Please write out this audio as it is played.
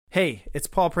Hey, it's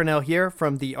Paul Purnell here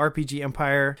from the RPG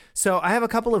Empire. So I have a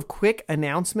couple of quick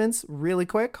announcements, really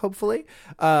quick, hopefully.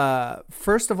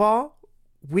 First of all,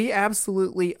 we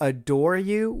absolutely adore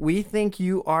you. We think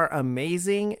you are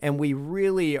amazing, and we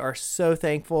really are so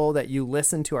thankful that you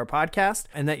listen to our podcast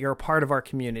and that you're a part of our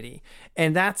community.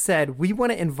 And that said, we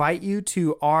want to invite you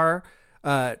to our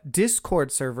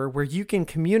Discord server where you can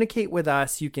communicate with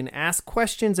us. You can ask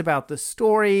questions about the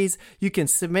stories. You can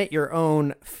submit your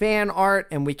own fan art,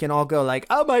 and we can all go like,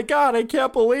 oh my God, I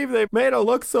can't believe they made it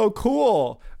look so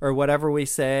cool, or whatever we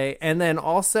say. And then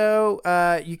also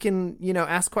you can,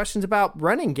 ask questions about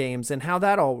running games and how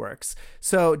that all works.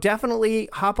 So definitely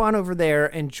hop on over there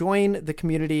and join the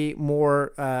community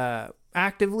more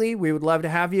actively. We would love to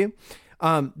have you.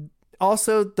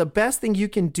 Also, the best thing you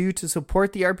can do to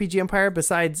support the RPG Empire,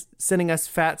 besides sending us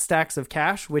fat stacks of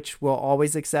cash, which we'll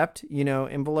always accept,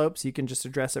 envelopes, you can just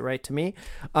address it right to me,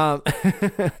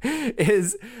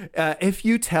 is if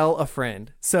you tell a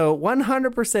friend. So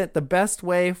 100% the best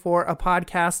way for a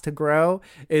podcast to grow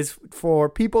is for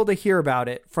people to hear about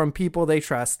it from people they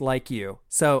trust, like you.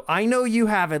 So I know you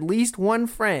have at least one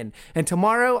friend, and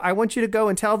tomorrow I want you to go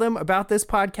and tell them about this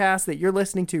podcast that you're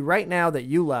listening to right now that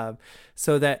you love,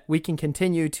 so that we can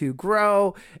continue to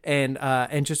grow and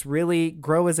just really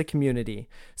grow as a community.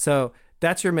 So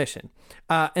that's your mission.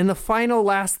 And the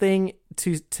last thing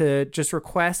to just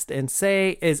request and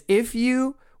say is, if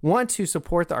you want to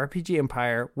support the RPG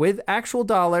Empire with actual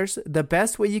dollars, the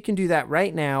best way you can do that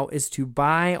right now is to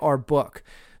buy our book,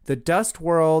 The Dust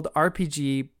World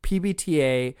RPG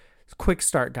PBTA Quick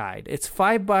Start Guide. It's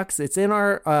 $5. It's in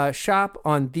our shop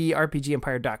on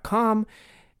therpgempire.com.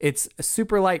 It's a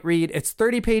super light read. It's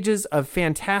 30 pages of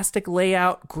fantastic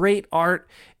layout, great art,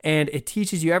 and it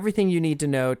teaches you everything you need to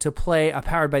know to play a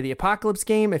Powered by the Apocalypse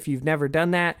game if you've never done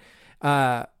that.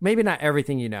 Maybe not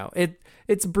everything you know.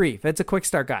 It's brief. It's a quick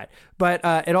start guide. But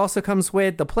it also comes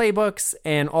with the playbooks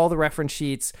and all the reference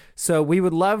sheets. So we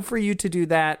would love for you to do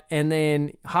that, and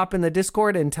then hop in the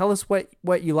Discord and tell us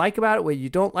what you like about it, what you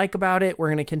don't like about it. We're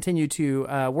going to continue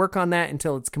to work on that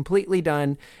until it's completely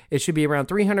done. It should be around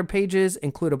 300 pages,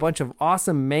 include a bunch of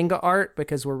awesome manga art,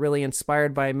 because we're really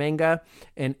inspired by manga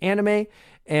and anime.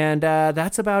 And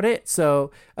that's about it.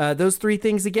 So those three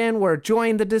things again were: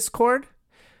 join the Discord,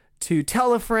 to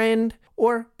tell a friend,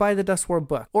 or buy the Dust World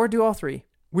book, or do all three.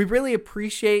 We really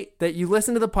appreciate that you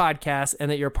listen to the podcast and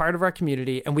that you're part of our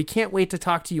community, and we can't wait to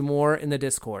talk to you more in the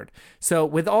Discord. So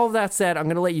with all of that said, I'm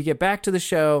going to let you get back to the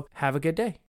show. Have a good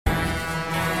day.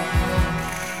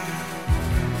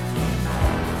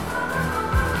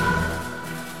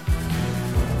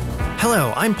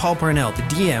 Hello, I'm Paul Parnell, the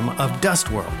DM of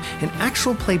Dust World, an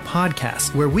actual play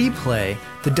podcast where we play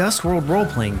the Dust World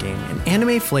role-playing game, an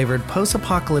anime-flavored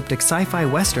post-apocalyptic sci-fi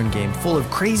western game full of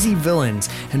crazy villains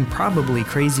and probably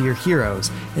crazier heroes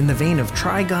in the vein of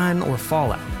Trigun or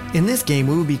Fallout. In this game,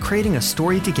 we will be creating a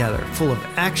story together full of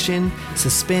action,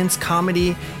 suspense,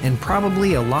 comedy, and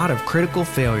probably a lot of critical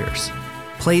failures.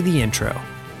 Play the intro.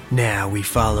 Now we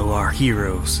follow our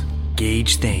heroes.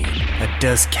 Gage Thane, a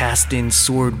dust-casting,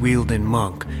 sword-wielding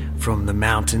monk from the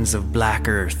mountains of Black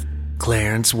Earth.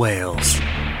 Clarence Wales,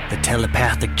 the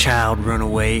telepathic child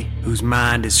runaway whose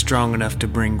mind is strong enough to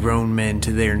bring grown men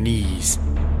to their knees.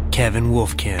 Kevin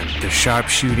Wolfkin, the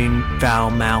sharpshooting,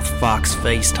 foul-mouthed,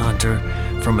 fox-faced hunter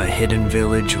from a hidden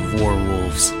village of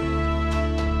werewolves.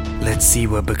 Let's see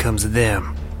what becomes of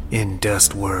them in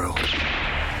Dust World.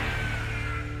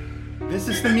 This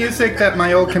is the music that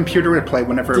my old computer would play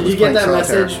whenever it was playing Did you get that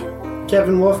solitaire. message,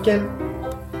 Kevin Wolfkin?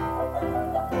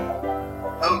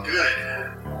 Oh, good.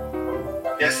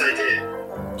 Yes, I did.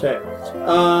 Okay.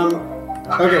 I'm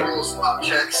gonna roll a swap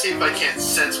check, see if I can't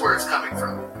sense where it's coming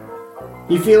from.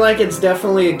 You feel like it's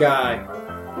definitely a guy.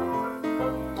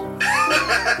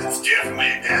 It's definitely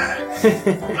a guy.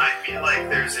 I feel like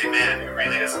there's a man who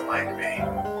really doesn't like me.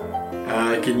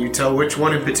 Can you tell which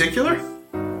one in particular?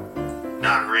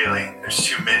 Not really. There's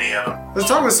too many of them. I was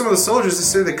talking with some of the soldiers. They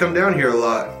say they come down here a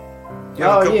lot. You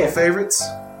have a couple of favorites?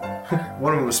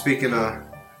 One of them was speaking, I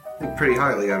think, pretty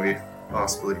highly of you,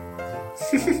 possibly.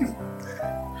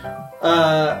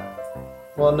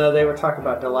 Well, no, they were talking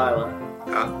about Delilah.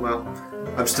 Well,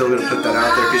 I'm still going to put that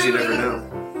out there because you never know.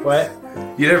 What?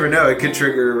 You never know. It could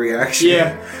trigger a reaction.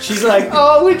 Yeah. She's like,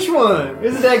 oh, which one?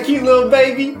 Isn't that cute little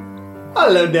baby? I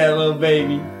love that little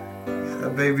baby.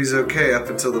 That baby's okay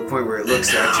up until the point where it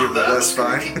looks at you, but that's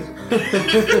fine.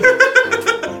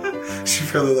 She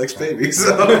really likes babies,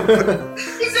 so...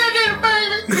 Is that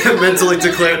little baby? Mentally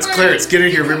to Clarence, get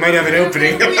in here. We might have an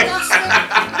opening.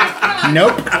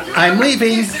 Nope. I'm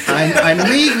leaving. I'm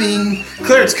leaving.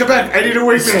 Clarence, come back. I need to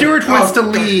wait. Stuart wants to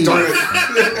leave. Darn it.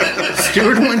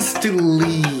 Stuart wants to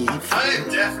leave. I am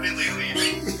definitely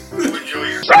leaving. Enjoy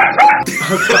your.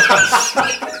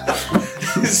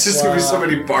 It's just gonna be so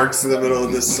many barks in the middle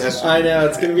of this session. I know,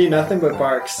 it's gonna be nothing but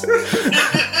barks.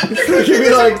 It's gonna be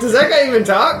like, does that guy even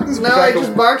talk? No, he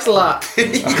just barks a lot.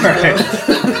 Alright.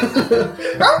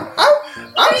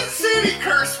 I didn't say any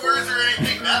curse words or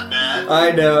anything that bad.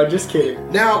 I know, just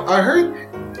kidding. Now, I heard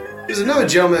there's another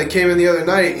gentleman that came in the other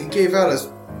night. He gave out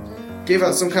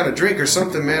some kind of drink or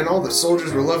something, man. All the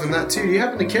soldiers were loving that too. Do you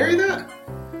happen to carry that?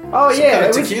 Oh Some yeah, kind it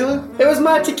of was, tequila? it was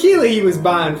my tequila he was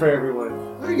buying for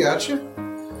everyone. I got you.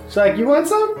 She's like, you want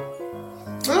some?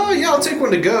 Oh yeah, I'll take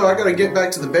one to go. I gotta get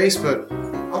back to the base, but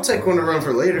I'll take one to run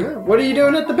for later. What are you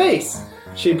doing at the base?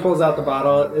 She pulls out the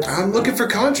bottle. It's I'm looking for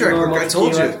contract work. normal I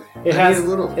told tequila. you. It I has need a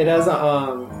little. It has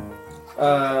a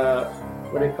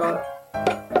what do you call it?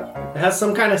 It has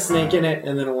some kind of snake in it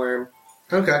and then a worm.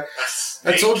 Okay.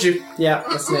 I told you. Yeah,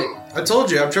 a snake. I told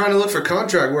you. I'm trying to look for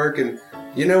contract work, and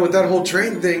you know, with that whole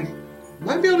train thing,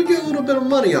 might be able to get a little bit of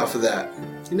money off of that.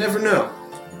 You never know.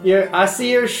 Yeah, I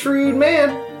see you're a shrewd man.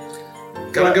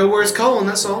 Gotta What? go where it's calling.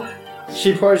 That's all.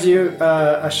 She pours you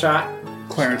a shot.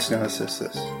 Clarence notices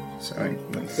this. So he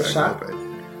leans back shot? a little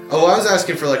bit. Oh, I was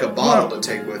asking for like a bottle to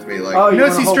take with me. Like, Oh, You you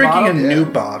notice want a he's whole drinking bottle? a new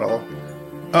bottle.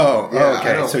 Oh, Yeah, I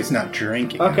okay. don't- So he's not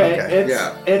drinking. Okay,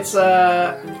 Yeah. it's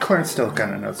Clarence still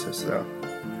kind of notices though.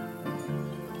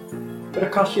 it'll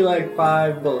cost you like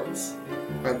 5 bullets.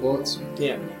 5 bullets.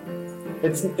 Yeah,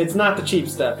 it's not the cheap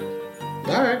stuff.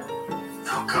 All right.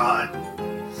 Oh God,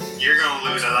 you're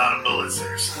gonna lose a lot of bullets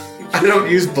there, son. I don't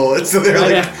use bullets, so they're Oh,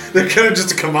 like yeah. they're kind of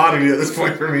just a commodity at this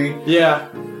point for me. Yeah.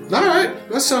 All right,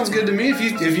 that sounds good to me.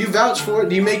 If you vouch for it,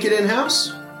 do you make it in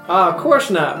house? Of course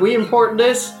not. We import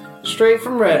this straight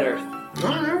from Red Earth.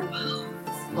 All right.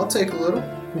 I'll take a little.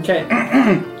 Okay.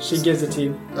 She gives it to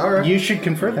you. All right. You should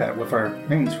confer that with our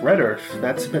names. Red Earth.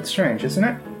 That's a bit strange, isn't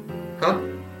it? Huh?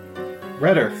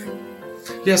 Red Earth.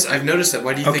 Yes, I've noticed that.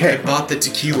 Why do you Okay. think I bought the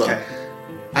tequila? Okay.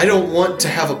 I don't want to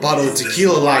have a bottle of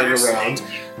tequila lying This is around,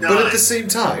 the but at the same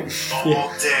time.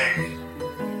 all day.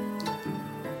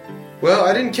 Well,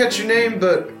 I didn't catch your name,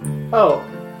 but Oh,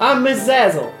 I'm Miss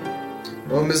Zazzle.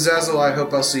 well, Ms. Zazzle, I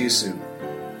hope I'll see you soon.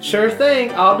 Sure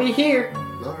thing. I'll be here.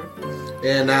 All right.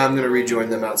 And now I'm gonna rejoin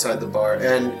them outside the bar.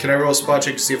 And can I roll a spot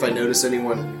check to see if I notice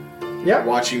anyone Yep.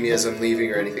 watching me as I'm leaving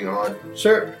or anything odd?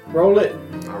 Sure. Roll it.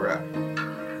 All right.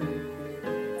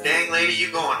 Dang, lady,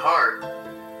 you going hard.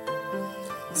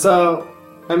 So,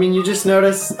 I mean, you just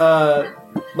notice,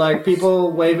 like,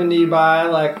 people waving to you by,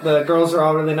 like, the girls are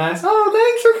all really nice. Oh,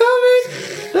 thanks for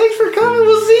coming! Thanks for coming!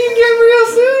 We'll see you again real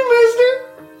soon,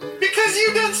 mister! Because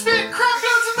you done spent crap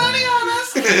loads of money on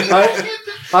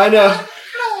us. I know.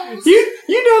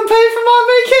 You done paid for my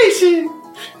vacation!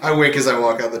 I wink as I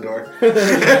walk out the door.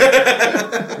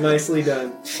 Nicely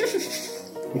done.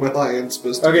 Well, I am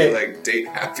supposed to Okay. be, like, date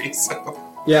happy, so...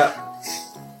 Yeah.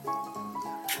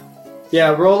 Yeah,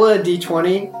 roll a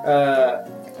d20.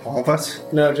 All of us?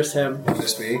 No, just him.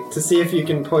 Just me? To see if you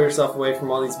can pull yourself away from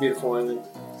all these beautiful women.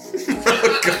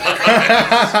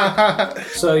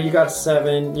 So you got a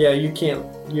 7. Yeah, you can't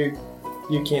leave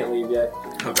yet.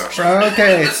 Oh, gosh.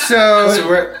 Okay, So so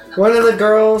we're... One of the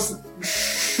girls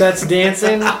that's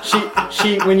dancing,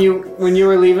 she when you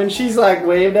were leaving, she's like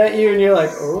waved at you and you're like,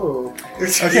 "Oh."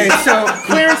 okay, so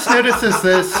Clarence notices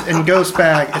this and goes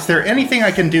back. Is there anything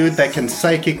I can do that can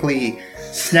psychically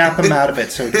snap him out of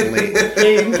it so he can leave? Yeah,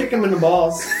 you can kick him in the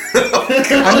balls.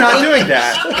 I'm not doing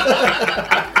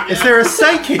that. Is there a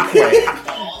psychic way?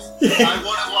 I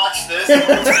want to watch this.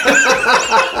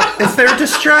 Is there a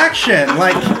distraction?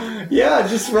 Like, Yeah,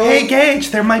 just roll. hey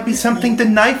Gage, there might be something to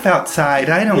knife outside.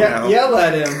 I don't know. Yell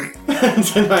at him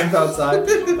tonight outside.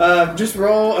 Just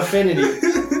roll affinity.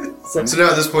 So now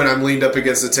at this point, I'm leaned up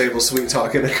against the table, sweet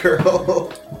talking a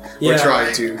girl. We're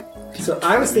trying to. So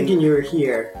I was thinking you were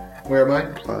here. Where am I?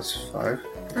 +5.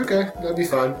 Okay, that'd be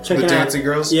fine. Check The it out. dancing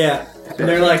girls? Yeah. And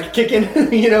they're like kicking,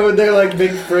 they're like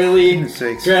big frilly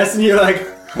 6. dress, and you're like,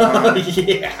 oh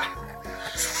yeah.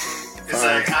 It's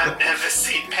like, I've never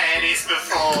seen panties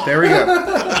before. There we go.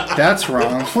 That's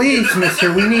wrong. Please,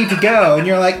 mister, we need to go. And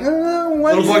you're like,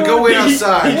 what? Little boy, go wait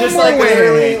outside. He just One like more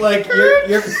literally way. like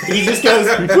he just goes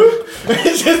whoop,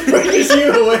 it just pushes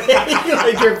you away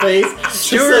like your face.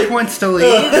 Stuart Just like, wants to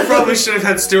leave. Probably should have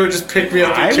had Stuart just pick me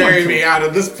up I and carry want to- me out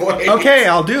at this point. Okay,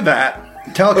 I'll do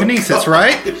that. Telekinesis,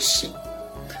 right?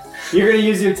 you're gonna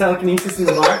use your telekinesis in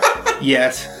the bar?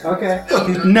 Yes. Okay.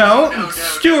 No,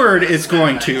 Stuart is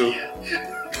going to.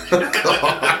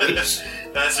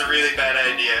 That's a really bad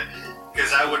idea.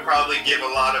 Because I would probably give a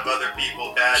lot of other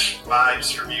people bad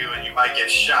vibes from you and you might get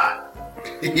shot.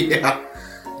 Yeah.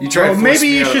 You tried. Well, maybe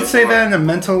you should say that in a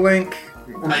mental link.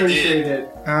 I'm pretty sure you did.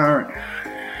 Alright.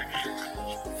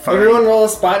 Fine. Everyone roll a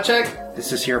spot check.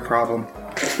 This is your problem.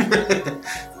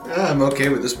 I'm okay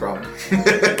with this problem.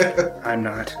 I'm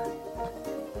not.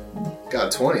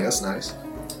 Got a 20. That's nice.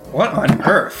 What on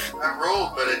earth? I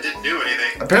rolled, but it didn't do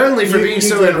anything. Apparently, for You being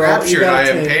so did roll. You enraptured, got I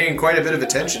am 10. paying quite a bit of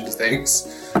attention to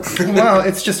things. Well,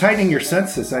 it's just heightening your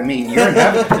senses. I mean, you're in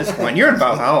heaven at this point. You're in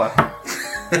Valhalla.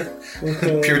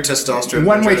 Pure testosterone.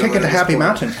 One way adrenaline ticket at to this Happy point.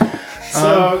 Mountain.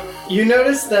 So you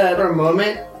notice that for a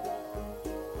moment,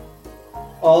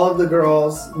 all of the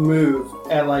girls move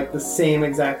at like the same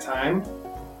exact time,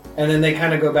 and then they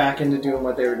kind of go back into doing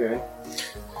what they were doing.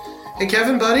 Hey,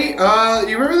 Kevin, buddy.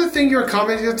 You remember the thing you were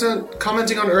commenting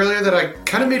on earlier that I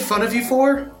kind of made fun of you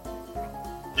for?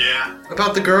 Yeah.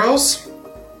 About the girls?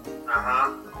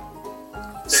 Uh-huh.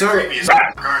 They're So- creepy as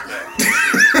f***, aren't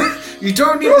they? You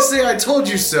don't need to say I told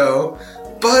you so,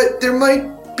 but there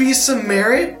might be some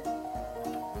merit.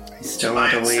 I still My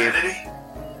want to leave. insanity?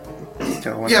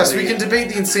 Still want Yes, to we leave. can debate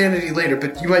the insanity later,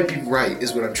 but you might be right,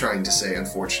 is what I'm trying to say,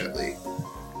 unfortunately.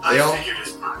 I They all- figured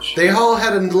as much. They all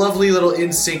had a lovely little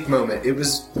in-sync moment. It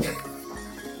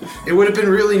would have been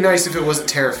really nice if it wasn't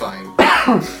terrifying.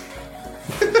 Yeah.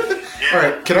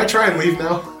 Alright, can I try and leave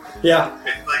now? Yeah.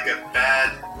 It's like a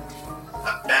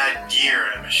bad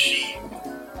gear in a machine.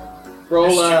 Roll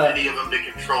There's too a. many of them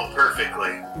to control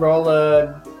perfectly. Roll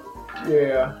a.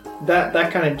 Yeah.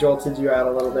 That kind of jolted you out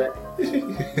a little bit.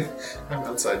 I'm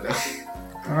outside now.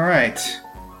 Alright.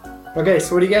 Okay,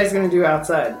 so what are you guys gonna do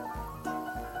outside?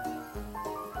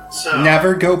 So,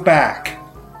 Never go back.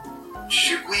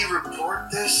 should we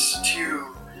report this to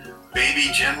Baby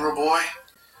General Boy?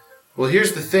 Well,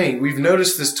 here's the thing. We've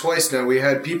noticed this twice now. We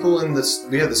had people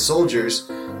we had the soldiers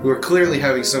who are clearly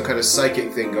having some kind of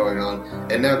psychic thing going on,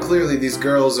 and now clearly these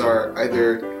girls are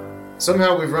either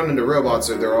somehow we've run into robots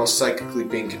or they're all psychically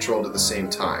being controlled at the same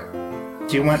time.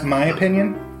 Do you want my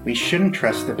opinion? We shouldn't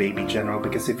trust the baby general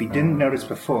because if he didn't notice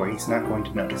before, he's not going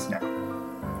to notice now.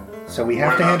 So we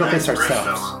have What to about handle that this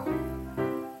ourselves. fella?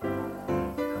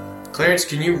 Clarence,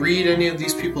 can you read any of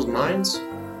these people's minds?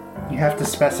 You have to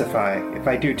specify. If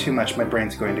I do too much, my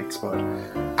brain's going to explode.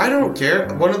 I don't care.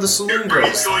 One of the saloon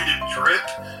Brain's girls. going to drip.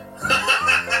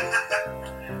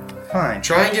 Fine.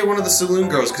 Try and get one of the saloon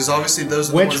girls, because obviously those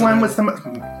are the Which ones one that- was the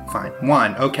Fine.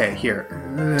 One. Okay, here.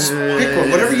 Pick one.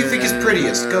 Whatever you think is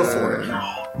prettiest. Go for it.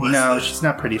 No, she's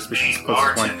not prettiest, but she's the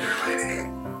closest one. Bartender lady.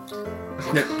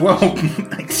 Whoa,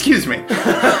 excuse me.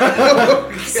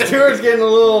 Stuart's getting a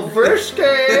little frisky.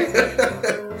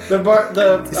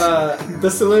 The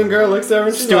saloon girl looks over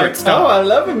and she's Stuart, like, stop. "Oh, I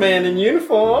love a man in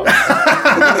uniform."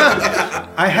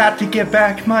 I had to get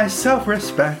back my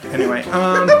self-respect. Anyway,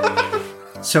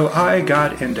 so I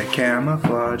got into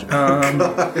camouflage.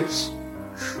 Gosh.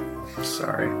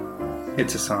 Sorry.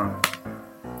 It's a song.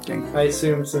 Dang. I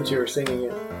assume since you were singing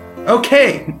it.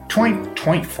 Okay,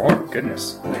 24.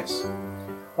 Goodness. Nice.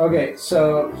 Okay,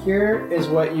 so here is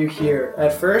what you hear.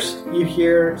 At first, you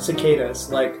hear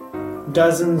cicadas, like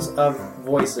dozens of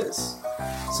voices.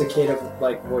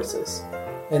 Cicada-like voices.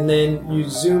 And then you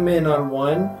zoom in on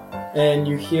one, and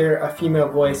you hear a female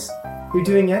voice. "You're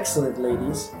doing excellent,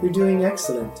 ladies. You're doing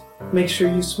excellent. Make sure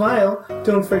you smile.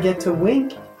 Don't forget to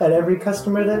wink at every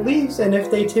customer that leaves. And if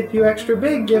they tip you extra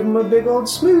big, give them a big old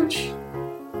smooch."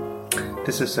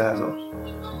 This is Zazzle.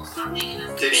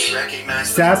 Did he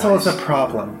recognize the Zazzle is voice? a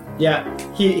problem. Yeah,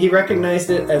 he recognized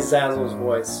it as Zazzle's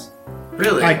voice.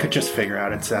 Really? I could just figure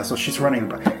out it's Zazzle. She's running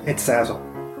by. It's Zazzle.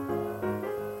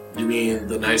 You mean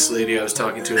the nice lady I was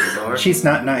talking to in the bar? She's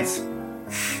not nice.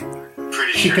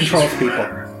 Pretty She sure controls she's people.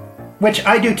 better. Which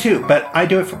I do too, but I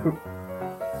do it for...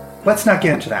 Let's not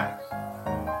get into that.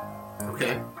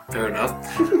 Okay, fair enough.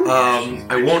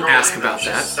 I won't ask about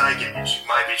She's that. psychic and she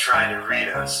might be trying to read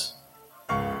us.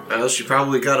 Well, she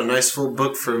probably got a nice full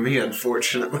book from me,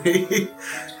 unfortunately.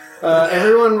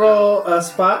 Everyone roll a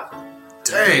spot.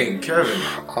 Dang, Kevin.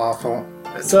 Awful.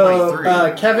 That's So,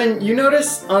 23. Kevin, you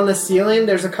notice on the ceiling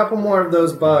there's a couple more of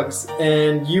those bugs,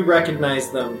 and you recognize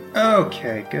them.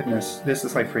 Okay, goodness. This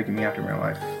is like freaking me out in real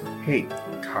life. Hate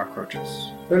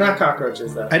cockroaches. They're not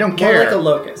cockroaches, though. I don't More care. like a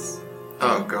locust.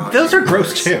 Oh, God. Those are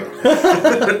gross too.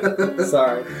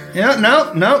 Sorry. Yeah,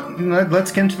 no.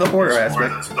 Let's get into the horror More of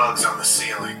aspect. those bugs on the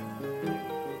ceiling.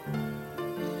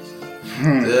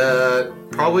 That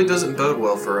probably doesn't bode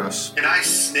well for us. Can I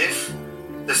sniff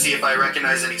to see if I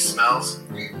recognize any smells?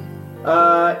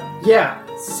 Yeah.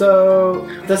 So,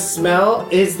 the smell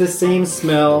is the same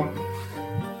smell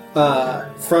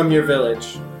from your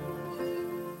village.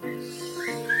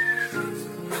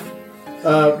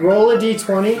 Roll a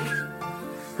d20,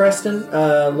 Preston,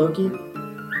 Loki.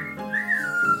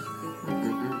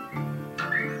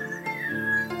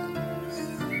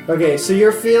 Okay, so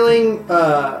you're feeling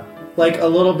like a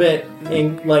little bit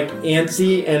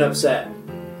antsy and upset.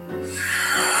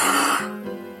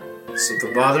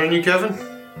 Something bothering you, Kevin?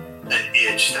 An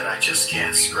itch that I just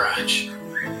can't scratch.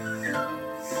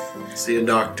 See a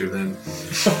doctor then.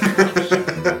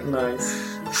 Nice.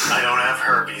 I don't have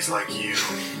herpes like you.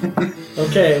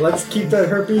 Okay, let's keep the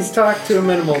herpes talk to a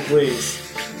minimal, please.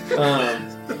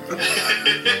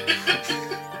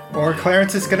 Or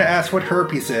Clarence is going to ask what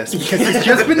herpes is, because he's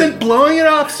just been blowing it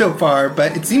off so far,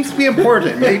 but it seems to be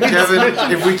important. Maybe Kevin,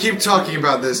 if we keep talking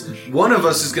about this, one of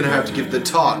us is going to have to give the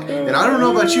talk. And I don't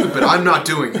know about you, but I'm not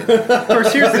doing it. Of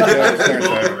course, here's the deal.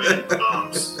 Clarence. Red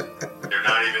bumps. They're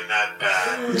not even that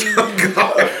bad. Oh,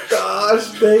 God. Gosh,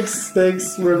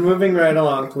 thanks. We're moving right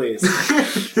along, please.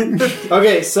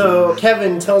 Okay, so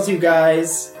Kevin tells you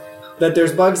guys that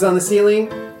there's bugs on the ceiling.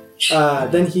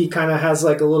 Then he kind of has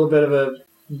like a little bit of a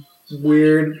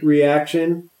weird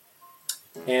reaction.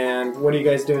 And what are you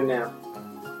guys doing now?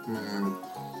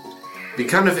 Be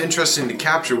kind of interesting to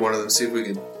capture one of them, see if we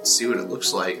can see what it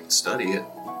looks like, study it.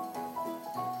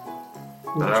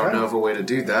 But I don't know of a way to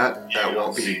do that. That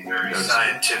won't be very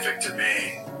scientific to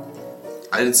me.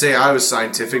 I didn't say I was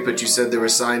scientific, but you said there were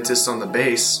scientists on the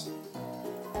base.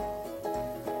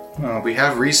 Well, We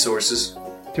have resources.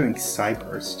 doing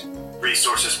Cyburst.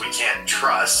 Resources we can't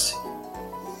trust.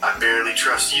 I barely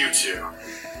trust you two.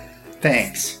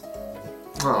 Thanks.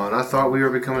 Oh, and I thought we were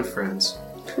becoming friends.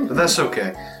 But that's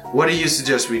okay. What do you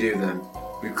suggest we do then?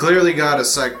 We've clearly got a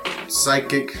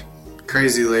psychic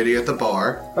crazy lady at the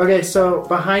bar. Okay, so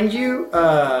behind you,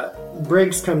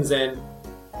 Briggs comes in.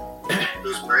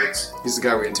 Who's Briggs? He's the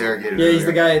guy we interrogated Yeah, he's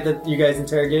the earlier. guy that you guys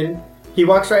interrogated. He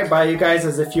walks right by you guys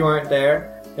as if you aren't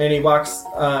there, and he walks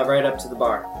right up to the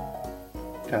bar.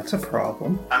 That's a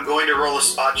problem. I'm going to roll a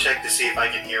spot check to see if I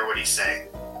can hear what he's saying.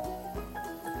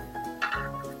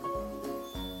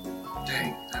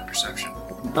 Dang, that perception.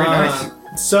 Pretty nice.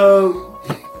 So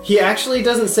he actually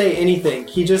doesn't say anything.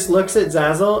 He just looks at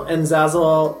Zazzle, and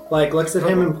Zazzle looks at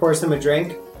him and pours him a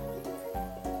drink.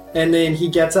 And then he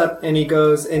gets up and he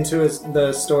goes into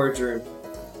the storage room.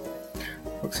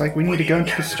 Looks like we need to go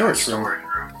into the storage room. room.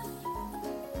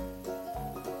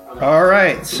 All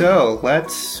right, so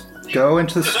let's go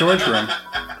into the storage room.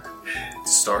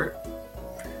 Start.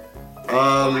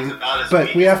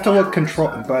 But we have to look control.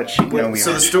 But we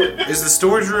So is the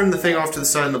storage room the thing off to the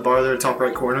side of the bar there, top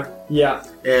right corner? Yeah,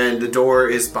 And the door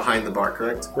is behind the bar,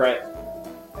 correct? right.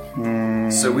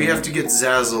 So we have to get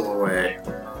Zazzle away.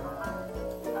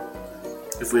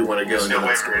 If we want to go There's into no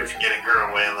way that we're storage. getting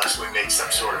her away unless we make some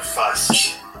sort of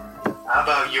fuss. How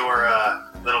about your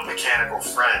little mechanical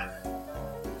friend,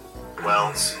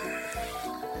 Wells?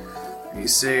 You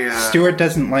say, Stuart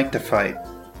doesn't like to fight.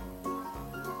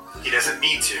 He doesn't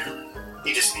need to.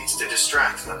 He just needs to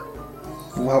distract them.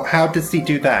 Well, how does he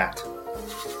do that?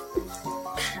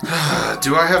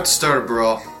 do I have to start a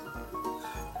brawl?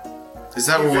 Is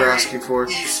that what we're Very asking for?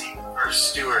 Easy for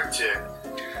Stuart to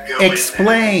go in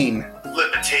Explain. there,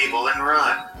 flip a table, and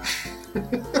run.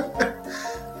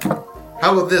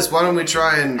 How about this? Why don't we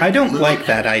try and... I don't like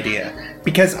that idea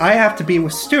because I have to be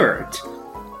with Stuart,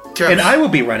 Kevin, and I will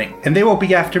be running, and they will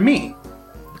be after me.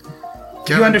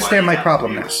 Kevin, You understand Why my do you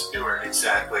problem have now? to be with Stuart,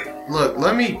 exactly. Look,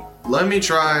 let me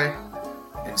try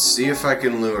and see if I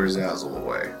can lure Zazzle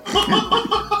away.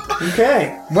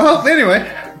 Okay. Well, anyway,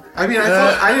 I mean,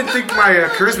 I didn't think my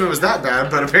charisma was that bad,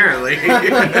 but apparently I'm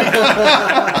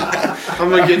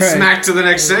gonna get Alright. smacked to the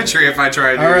next century if I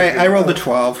try to. all right. I rolled a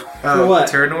 12. For what?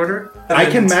 Turn order. I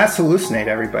can mass hallucinate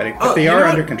everybody, but they you are know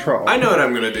under what? control. I know what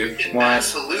I'm gonna do.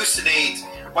 Mass hallucinate.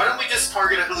 Why don't we just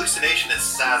target a hallucination as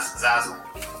Zazzle?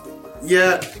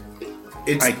 Yeah,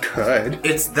 it's I could.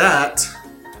 it's that.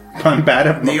 I'm bad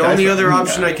at The only other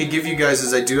option I could give you guys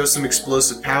is I do have some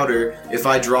explosive powder. If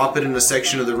I drop it in a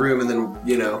section of the room and then,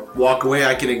 walk away,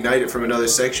 I can ignite it from another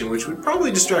section, which would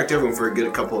probably distract everyone for a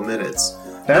good couple of minutes.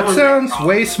 That sounds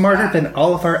way smarter than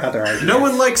all of our other ideas. No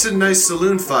one likes a nice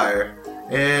saloon fire,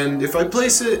 and if I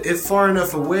place it far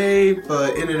enough away,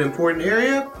 but in an important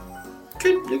area, it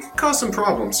could cause some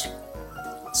problems.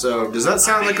 So, does that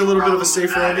sound like a little bit of a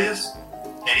safer idea?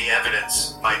 Any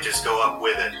evidence might just go up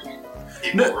with it.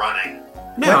 People No. running.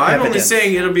 No, What I'm only evidence?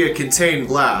 saying it'll be a contained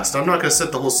blast. I'm not going to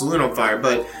set the whole saloon on fire,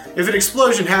 but if an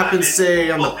explosion happens,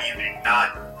 say, on People the... leaving,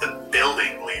 not the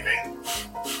building leaving.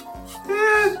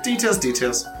 Details.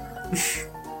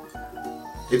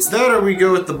 It's that or we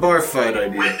go with the bar fight When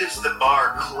idea. does the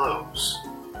bar close?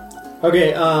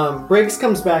 Okay, Briggs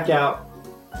comes back out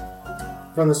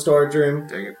from the storage room.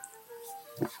 Dang it.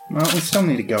 Well, we still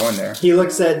need to go in there. He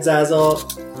looks at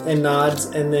Zazzle and nods,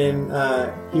 and then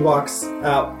he walks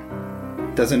out.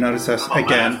 Doesn't notice us All I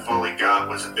again. fully got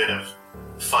was a bit of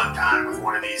fun time with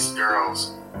one of these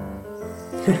girls.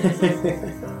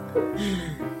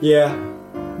 Yeah.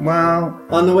 Well,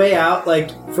 On the way out, like,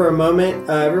 for a moment,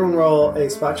 everyone roll a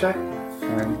spot check. oh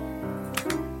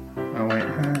wait.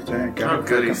 Got Oh, it.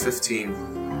 goody, 15.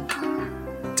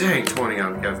 Dang, 20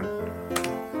 on Kevin.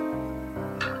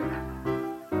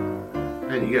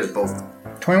 Man, you guys both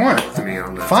 21. to me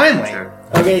on that. Finally. check.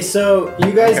 Okay, so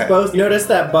you guys Okay. both notice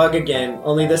that bug again,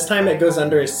 only this time it goes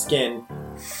under his skin.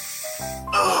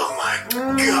 Oh my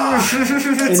god. It's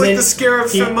And like then the scare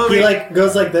of He, the movie. he like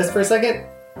goes like this for a second,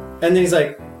 and then he's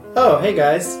like, "Oh, hey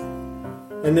guys,"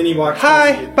 and then he walks.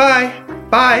 Hi. past you. Bye.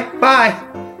 Bye. Bye.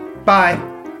 Bye.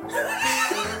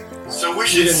 So we You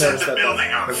should didn't set notice the that,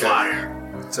 building on Okay. fire.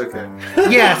 It's okay.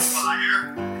 Yes.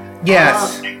 Fire.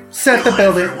 Yes. Set the Kill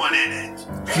building. everyone in it.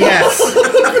 Yes.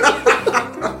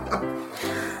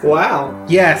 Wow.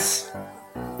 Yes.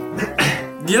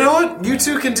 You know what? You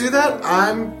two can do that.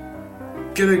 I'm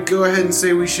gonna go ahead and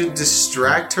say we should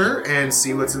distract her and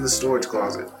see what's in the storage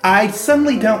closet. I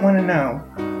suddenly don't want to know.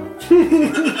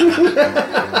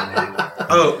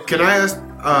 Oh, can I ask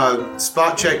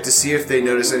spot check to see if they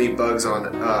notice any bugs on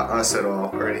us at all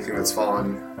or anything that's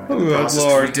fallen? in the Oh, process?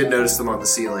 Lord. We did notice them on the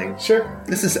ceiling. Sure.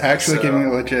 This is actually So- giving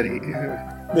me legit.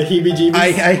 The heebie-jeebies.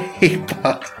 I hate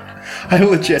bugs. I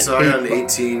legit So I got an hate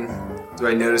bugs. 18. Do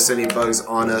I notice any bugs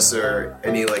on us or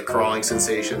any like crawling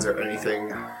sensations or anything?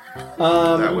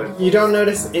 that would- You don't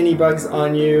notice any bugs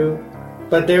on you,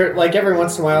 but there, like every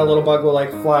once in a while, a little bug will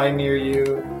like fly near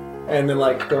you, and then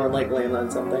like go and like land on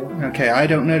something. Okay, I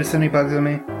don't notice any bugs on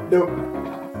me. Nope.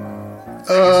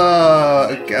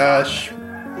 Oh, gosh.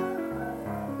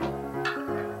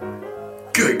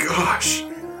 Good gosh.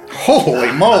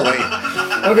 Holy moly.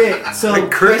 Okay, so A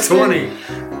crit Kristen, 20.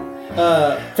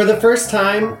 For the first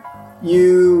time,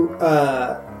 you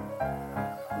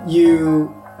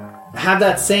have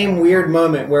that same weird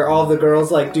moment where all the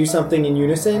girls like do something in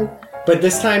unison, but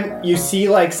this time you see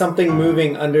like something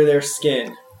moving under their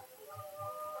skin.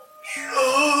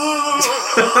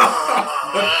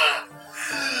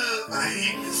 I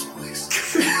hate this place.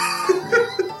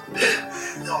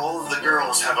 All of the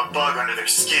girls have a bug under their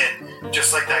skin,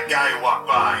 just like that guy who walked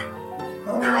by.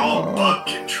 They're all bug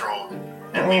controlled,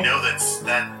 and we know that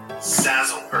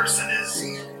Zazzle person is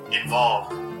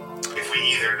involved. If we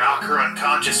either knock her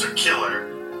unconscious or kill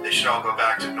her, they should all go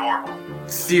back to normal.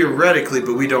 Theoretically,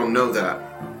 but we don't know that.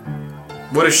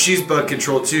 What if she's bug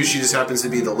controlled too? She just happens to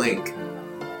be the link.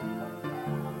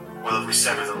 Well, if we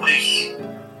sever the link,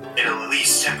 it'll at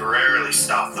least temporarily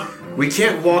stop them. We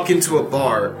can't walk into a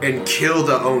bar and kill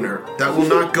the owner. That will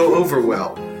not go over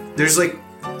well. There's like,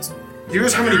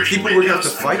 here's how many people we're gonna have to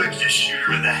I fight. could just shoot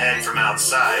her in the head from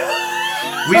outside.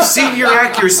 We've seen your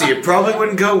accuracy. It probably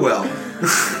wouldn't go well.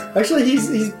 Actually,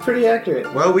 he's pretty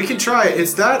accurate. Well, we can try it.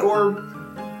 It's that or...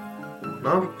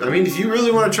 Well, I mean, if you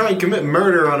really want to try and commit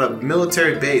murder on a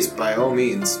military base, by all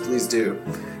means, please do.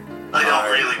 I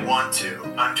don't really want to.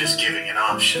 I'm just giving an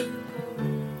option.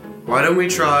 Why don't we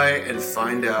try and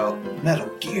find out... Metal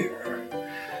Gear.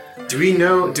 Do we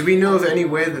know of any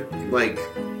way that, like...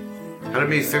 How do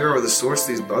we figure out where the source of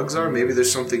these bugs are? Maybe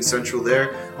there's something central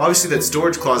there. Obviously, that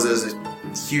storage closet has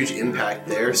a huge impact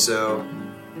there, so...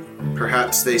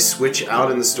 Perhaps they switch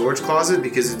out in the storage closet,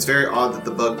 because it's very odd that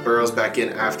the bug burrows back in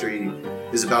after he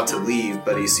is about to leave,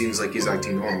 but he seems like he's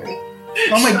acting normal.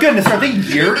 Oh my goodness, are they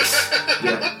yerks?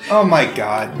 Yeah, Oh my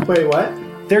god. Wait, what?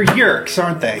 They're yerks,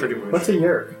 aren't they? pretty much. What's a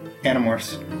yerk?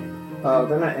 Animorphs. Oh,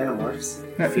 they're not animorphs.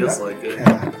 No, Feels like it.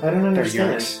 yeah. I don't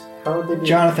understand. yerks. How would they be?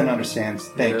 Jonathan understands.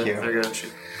 Thank Yeah, you. I got you.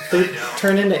 They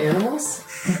turn into animals?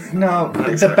 No,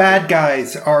 the bad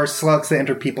guys are slugs that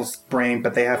enter people's brain,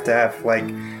 but they have to have, like,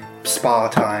 spa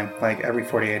time, like, every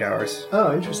 48 hours.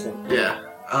 Oh, interesting. Yeah. Wait,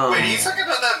 are you talking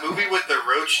about that movie with the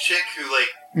roach chick who, like...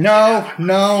 No.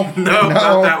 No,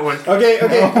 not that one.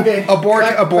 Okay. Abort.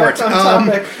 Back on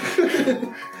topic.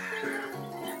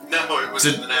 No, it was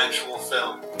an actual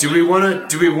film. Do we want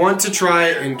to try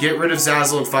and get rid of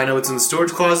Zazzle and find out what's in the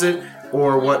storage closet,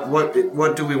 or what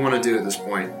do we want to do at this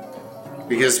point?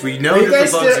 Because we know Are you that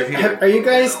guys the bugs are here. are you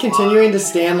guys continuing to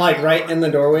stand like right in the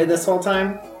doorway this whole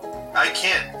time? I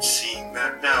can't see.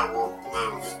 No, we'll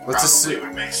move. Let's just Probably see-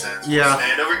 would make sense. Yeah. We'll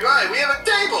stand over. Right, we have a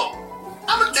table.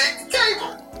 I'm gonna take the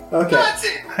table. Okay. That's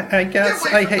it. I guess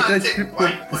Get I away from hate my this. table. Why are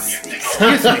you putting your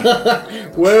thing on?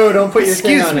 Whoa! Don't put your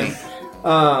Excuse thing on me.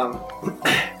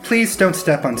 it. Please don't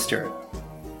step on Stuart.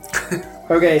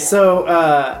 Okay, so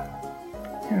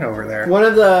Get over there. one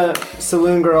of the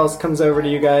saloon girls comes over to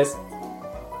you guys.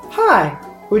 Hi.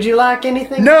 Would you like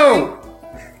anything? No!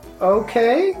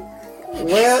 Okay.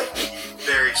 Well,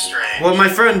 very strange. What my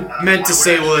friend meant to I would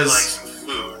say actually was. like some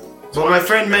food. What my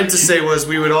friend meant to say was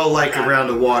we would all like a round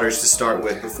of waters to start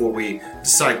with before we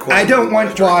decide quite. I don't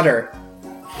want water.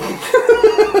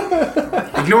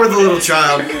 Ignore the little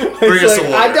child. Bring us a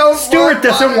water. I don't. Stuart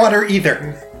doesn't want her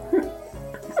either.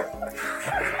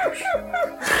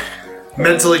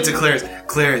 Mentally to Clarence.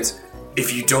 Clarence,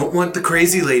 if you don't want the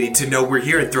crazy lady to know we're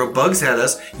here and throw bugs at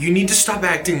us, you need to stop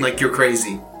acting like you're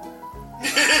crazy.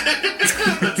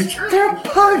 That's true. They're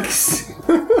bugs.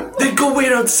 Then go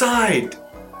wait outside.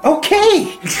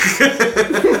 Okay.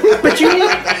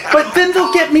 But then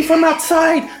they'll get me from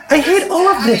outside. I hate all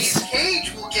of this.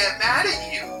 Cage will get mad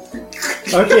at you.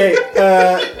 Okay,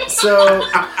 so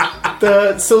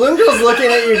the saloon girl's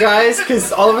looking at you guys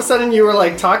because all of a sudden you were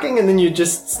like talking and then you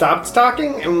just stopped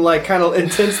talking and like kind of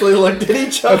intensely looked at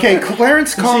each other. Okay,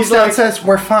 Clarence calms She's down like- and says,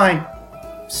 "We're fine.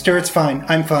 Stuart's fine.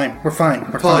 I'm fine. We're fine.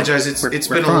 We're Apologize. fine. It's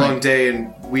We're been a fine. long day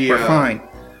and We're fine.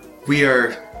 we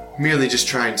are merely just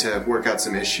trying to work out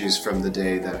some issues from the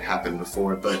day that happened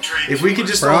before. But if we could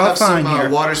just We're all all have some fine here.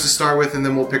 waters to start with, and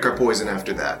then we'll pick our poison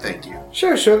after that. Thank you.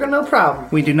 Sure, sugar, no problem.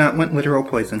 We do not want literal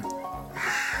poison.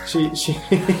 She she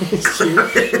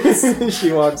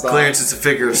walks off. Clarence, it's a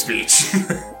figure of speech.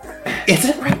 Is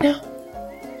it right now?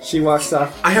 She walks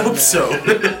off. I hope so. Is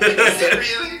it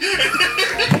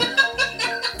really?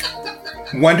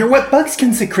 Wonder what bugs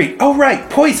can secrete. Oh, right,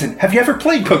 poison. Have you ever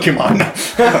played Pokemon?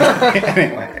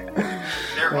 Anyway,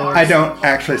 There are I don't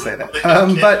actually say that.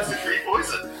 some But kids free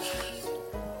poison.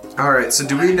 All right. So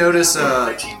do we notice?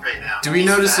 My team right now. Do we He's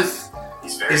notice fat. if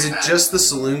He's very is it fat. just the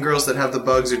saloon girls that have the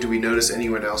bugs, or do we notice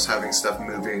anyone else having stuff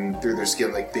moving through their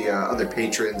skin, like the other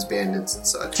patrons, bandits, and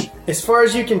such? As far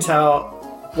as you can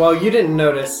tell, well, you didn't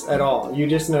notice at all. You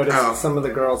just noticed Oh. some of the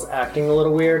girls acting a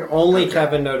little weird. Only Okay.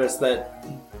 Kevin noticed that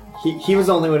he was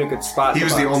the only one who could spot. He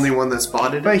was the bugs. only one that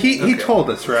spotted. but he Okay.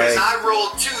 told us, right? I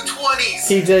rolled 2 20s.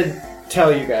 He did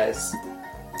tell you guys.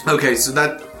 Okay, so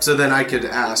then I could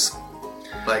ask,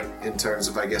 like, in terms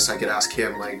of, I guess I could ask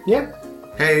him, like, Yeah.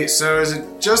 hey, so is it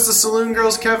just the saloon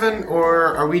girls, Kevin, or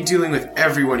are we dealing with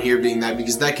everyone here being that?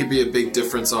 Because that could be a big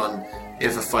difference on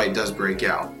if a fight does break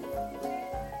out.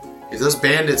 If those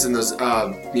bandits and those,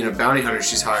 bounty hunters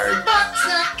she's hired,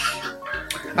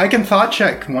 I can thought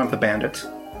check one of the bandits.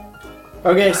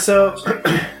 Okay, so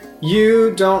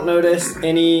you don't notice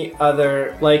any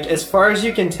other, like, as far as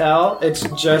you can tell, it's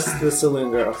just the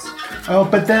saloon girls. Oh,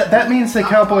 but that means the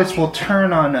cowboys will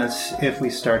turn on us if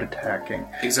we start attacking.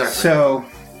 exactly. So.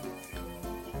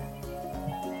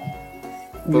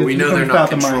 But we know they're not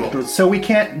controlled. So we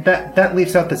can't. That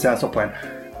leaves out the Zazzle plan.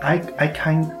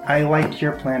 I like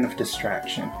your plan of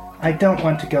distraction. I don't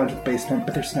want to go into the basement,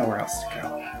 but there's nowhere else to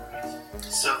go.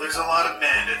 So there's a lot of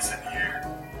bandits in here.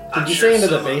 Did you say into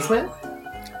the basement?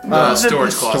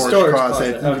 Storage closet. Storage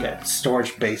closet, okay.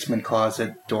 Storage basement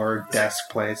closet, door, desk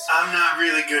place. I'm not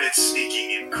really good at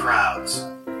sneaking in crowds.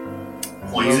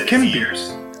 Poison can his be.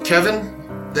 ears.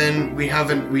 Kevin, then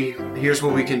here's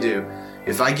what we can do.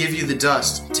 If I give you the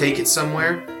dust, take it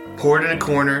somewhere, pour it in a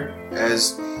corner,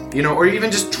 as or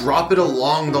even just drop it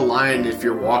along the line if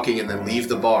you're walking, and then leave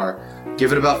the bar.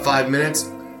 Give it about 5 minutes.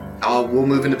 We'll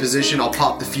move into position. I'll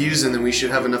pop the fuse, and then we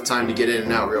should have enough time to get in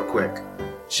and out real quick.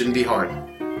 Shouldn't be hard.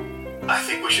 I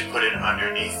think we should put it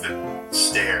underneath the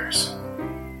stairs,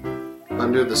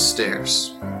 Under the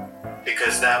stairs.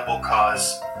 because that will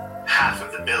cause half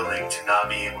of the building to not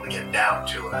be able to get down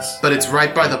to us. But it's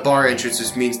right by the bar entrance,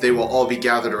 which means they will all be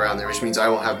gathered around there, which means I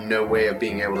will have no way of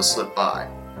being able to slip by.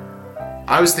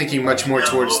 I was thinking much more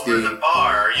towards Over the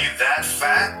bar. Are you that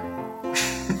fat?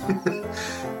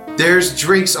 There's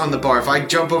drinks on the bar. If I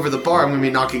jump over the bar, I'm going to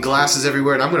be knocking glasses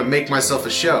everywhere, and I'm going to make myself a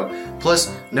show.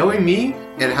 Plus, knowing me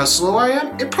and how slow I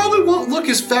am, it probably won't look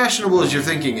as fashionable as you're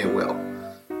thinking it will.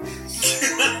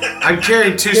 I'm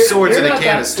carrying 2 swords You're and a not that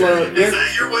canister. slow. Is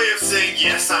that your way of saying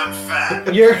yes? I'm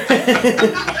fat. You're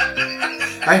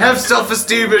I have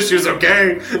self-esteem issues,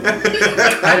 okay?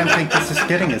 I don't think this is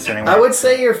getting us anywhere. I would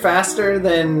say you're faster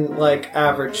than like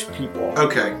average people.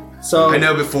 Okay. So I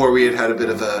know before we had a bit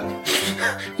of a...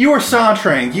 You were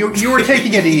sauntering. You were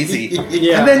taking it easy.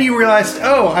 Yeah. And then you realized,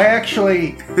 oh, I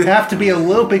actually have to be a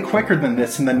little bit quicker than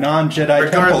this in the non-Jedi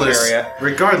temple area.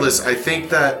 Regardless, I think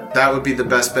that would be the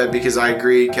best bet, because I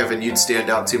agree, Kevin, you'd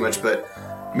stand out too much, but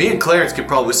me and Clarence could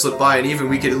probably slip by, and even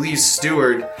we could leave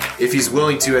Stewart, if he's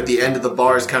willing to, at the end of the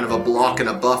bar as kind of a block and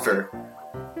a buffer.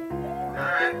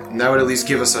 Alright. And that would at least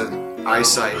give us an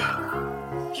eyesight.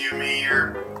 Give me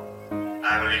your...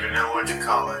 I don't even know what to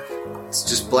call it. It's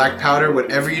just black powder.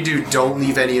 Whatever you do, don't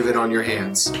leave any of it on your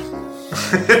hands. So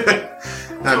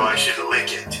I should lick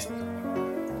it.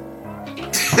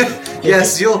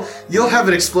 Yes, you'll have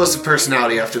an explosive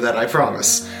personality after that, I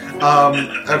promise.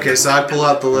 Okay, so I pull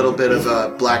out the little bit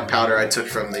of black powder I took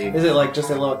from the... Is it like just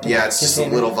a little Yeah, it's just a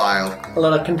little vial. A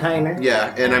little container?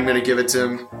 Yeah, and I'm gonna give it to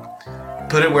him.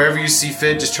 Put it wherever you see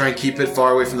fit, just try and keep it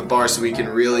far away from the bar so we can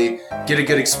really get a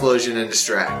good explosion and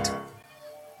distract.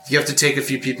 If you have to take a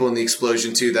few people in the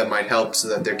explosion too, that might help so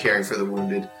that they're caring for the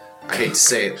wounded. I hate to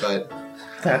say it, but...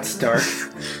 That's dark.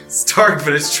 It's dark,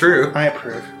 but it's true. I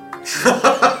approve.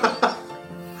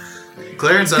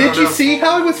 Clarence, I Did don't know. you see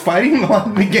how I was fighting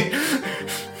along the game?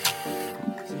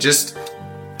 Just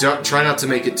don't try not to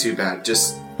make it too bad.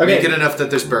 Just Okay. make it enough that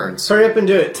there's burns. Hurry up and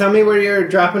do it. Tell me where you're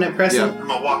dropping it, pressing. Yeah. I'm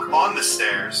gonna walk on the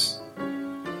stairs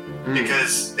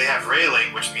because they have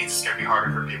railing, which means it's gonna be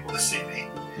harder for people to see me.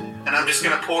 And I'm just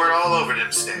gonna pour it all over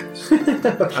them stairs.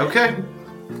 Okay.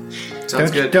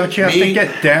 Sounds good. Don't you have to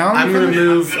get down? I'm gonna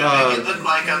move. I'm gonna make it look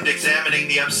like I'm examining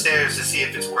the upstairs to see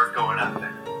if it's worth going up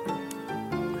there.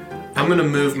 I'm gonna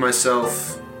move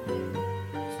myself.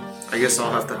 I guess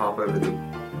I'll have to hop over the.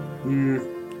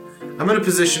 I'm gonna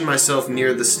position myself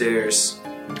near the stairs,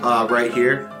 right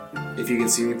here. If you can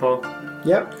see me, Paul.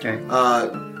 Yep. Okay.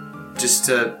 Just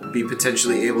to be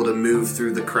potentially able to move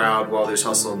through the crowd while there's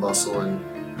hustle and bustle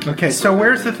and. Okay, so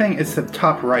where's the thing? It's the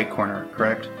top right corner,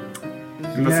 correct?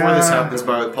 Before this happens,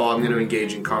 by with Paul, I'm going to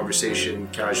engage in conversation,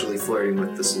 casually flirting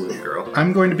with the saloon girl.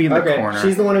 I'm going to be in the corner.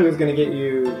 She's the one who was going to get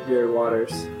you your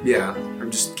waters. Yeah, I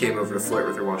just came over to flirt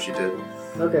with her while she did.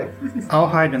 Okay. I'll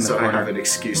hide in the So I have corner. an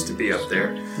excuse to be up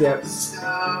there. Yep. So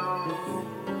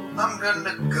I'm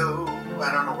gonna go.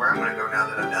 I don't know where I'm gonna go now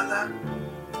that I've done that.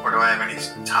 Or do I have any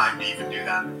time to even do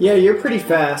that? Yeah, you're pretty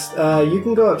fast. You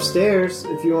can go upstairs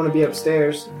if you want to be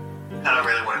upstairs. I don't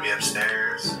really want to be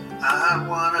upstairs. I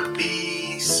want to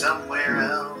be somewhere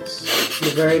else.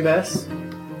 The very best.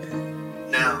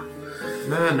 No.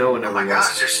 Nah, no one Oh ever my was.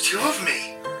 gosh, there's two of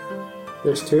me.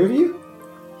 There's two of you?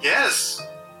 Yes.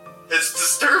 It's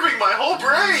disturbing my whole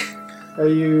brain. Are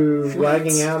you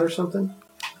lagging out or something?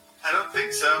 I don't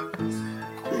think so.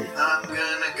 I'm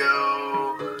gonna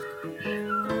go.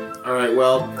 Alright,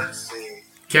 well, Let's see.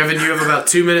 Kevin, you have about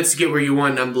 2 minutes to get where you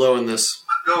want, and I'm blowing this.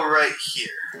 I'll go right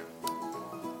here.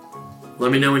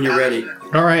 Let me know when you're ready.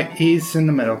 All right, he's in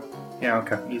the middle. Yeah,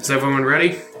 okay. Is everyone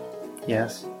ready?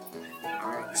 Yes.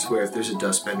 I swear, if there's a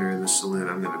dustbender in the saloon,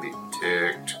 I'm gonna be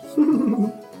ticked.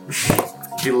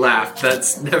 You laughed.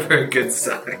 That's never a good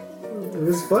sign. It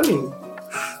was funny.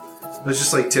 It's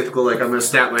just like typical, like I'm gonna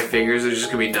snap my fingers, there's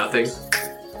just gonna be nothing.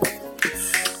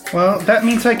 Well, that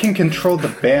means I can control the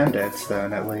bandits,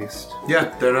 then, at least.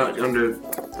 Yeah, they're not under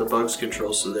the bug's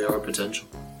control, so they are potential.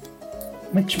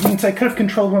 Which means I could have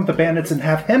controlled one of the bandits and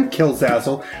have him kill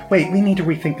Zazzle. Wait, we need to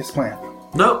rethink this plan.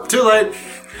 Nope, too late.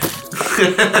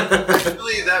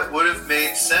 Actually, that would have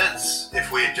made sense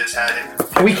if we had just had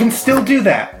him. We can still do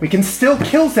that. We can still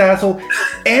kill Zazzle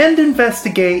and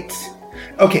investigate.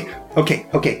 Okay.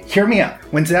 Hear me out.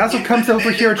 When Zazzle comes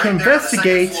over here to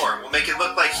investigate. We'll make it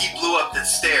look like he blew up the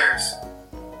stairs.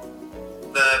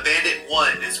 The Bandit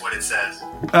 1 is what it says.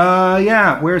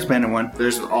 Yeah. Where's Bandit 1?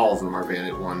 There's all of them are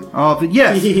Bandit 1. Oh,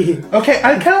 yes. Okay,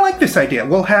 I kind of like this idea.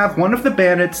 We'll have one of the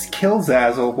bandits kill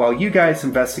Zazzle while you guys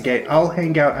investigate. I'll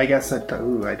hang out, I guess, at...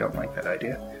 Ooh, I don't like that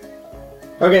idea.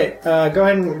 Okay, go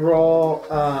ahead and roll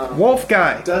Wolf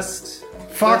guy. dust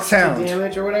Foxhound.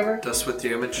 damage or whatever. Dust with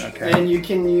damage. Okay. And you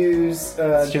can use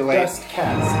too late. dust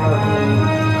cats.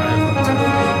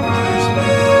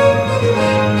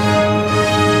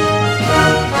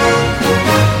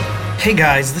 Hey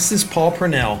guys, this is Paul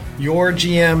Purnell, your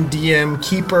GM, DM,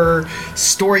 keeper,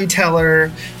 storyteller,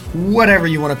 whatever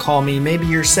you want to call me. Maybe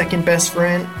your second best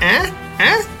friend.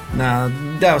 Nah,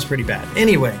 that was pretty bad.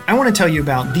 Anyway, I want to tell you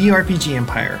about The RPG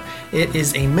Empire. It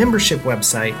is a membership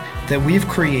website that we've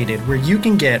created where you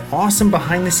can get awesome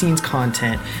behind the scenes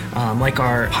content, like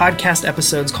our podcast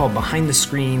episodes called Behind the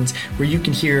Screens, where you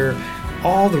can hear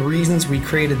all the reasons we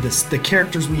created this, the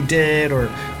characters we did, or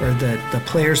the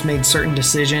players made certain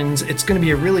decisions. It's going to be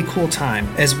a really cool time.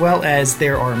 As well as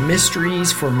there are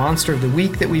mysteries for Monster of the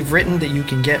Week that we've written that you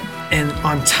can get. And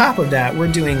on top of that,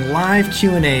 we're doing live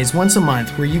Q&As once a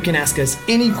month where you can ask us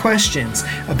any questions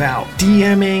about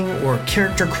DMing or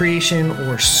character creation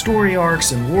or story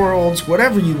arcs and worlds,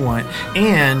 whatever you want.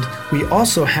 And we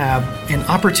also have an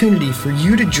opportunity for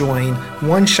you to join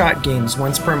one-shot games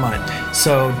once per month.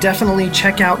 So definitely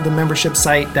check out the membership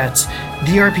site. That's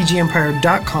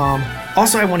therpgempire.com.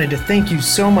 Also, I wanted to thank you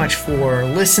so much for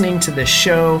listening to this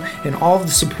show and all of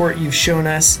the support you've shown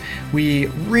us. We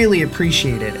really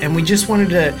appreciate it. And we just wanted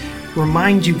to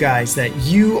remind you guys that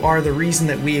you are the reason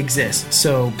that we exist.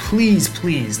 So please,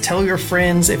 please tell your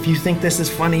friends if you think this is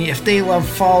funny, if they love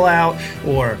Fallout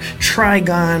or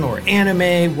Trigun or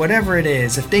anime, whatever it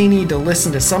is, if they need to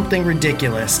listen to something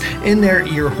ridiculous in their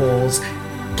ear holes,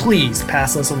 please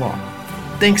pass us along.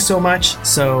 Thanks so much.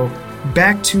 So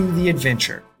back to the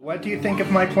adventure. What do you think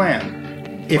of my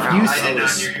plan? If Wow, you I did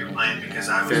not hear your plan because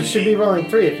I was. You should be rolling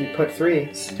 3 if you put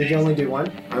 3. Did you only do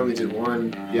 1? I only did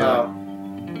 1. Yeah.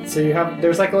 So you have,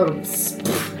 there's like a little...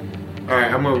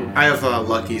 Alright, I have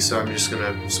lucky, so I'm just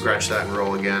gonna scratch that and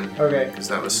roll again. Okay. Because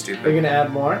that was stupid. Are you gonna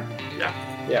add more? Yeah.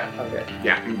 Yeah, okay.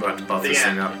 Yeah, I'm about to buff this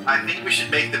thing up. I think we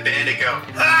should make the bandit go,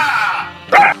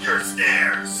 ah! Your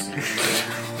stairs!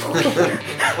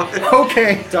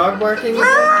 Okay. Dog barking?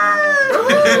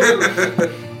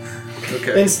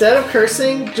 Okay. Instead of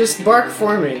cursing, just bark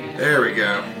for me. There we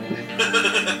go.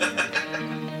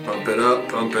 Pump it up,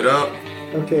 pump it up.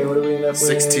 Okay, what do we end up with?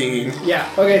 16. Yeah,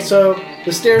 okay, so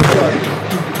the stairs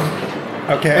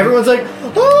go. Okay. Everyone's like,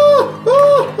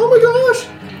 oh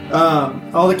my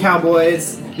gosh! All the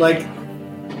cowboys, like,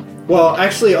 well,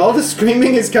 actually, all the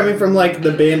screaming is coming from, like,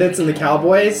 the bandits and the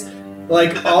cowboys.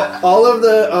 Like, all of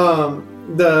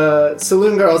the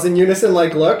saloon girls in unison,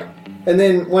 like, look, and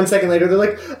then 1 second later, they're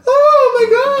like, oh my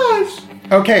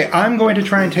gosh! Okay, I'm going to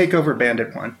try and take over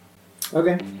Bandit 1.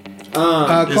 Okay.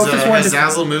 Closest one Has to...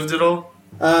 Zazzle moved at all?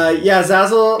 Yeah,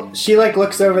 Zazzle, she, like,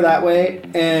 looks over that way,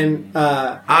 and,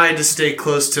 I, to stay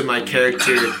close to my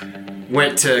character,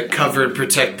 went to cover and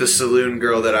protect the saloon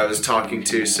girl that I was talking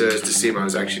to so as to see if I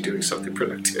was actually doing something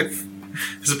productive.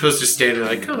 As opposed to standing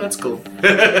like, oh, that's cool.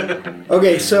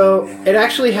 okay, so it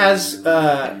actually has,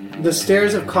 the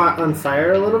stairs have caught on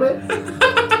fire a little bit.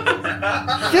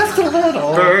 Just a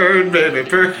little. Burn, baby,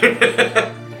 burn.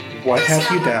 What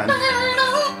have you done?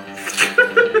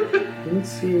 Let's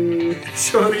see.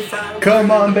 Shorty found.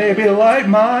 Come on, baby, light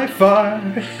my fire.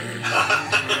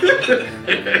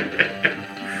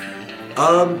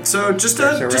 So just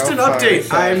an There's a real update.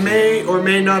 fire I may or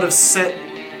may not have set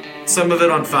some of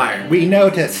it on fire. We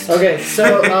noticed. Okay,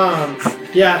 so,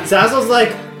 yeah, Zazzle's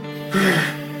like,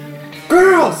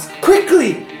 girls,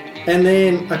 quickly! And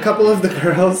then a couple of the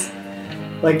girls,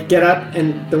 like, get up,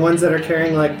 and the ones that are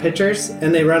carrying, like, pitchers,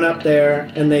 and they run up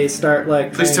there, and they start,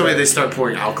 like... Please tell me trying they start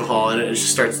pouring alcohol in it and it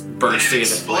just starts bursting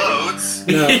It into flames. explodes.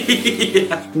 to- No,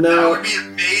 Yeah. That no. would be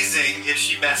amazing if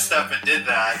she messed up and did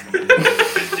that. But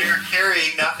they're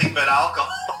carrying nothing but alcohol.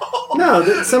 No,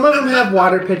 some of them have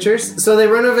water pitchers, so they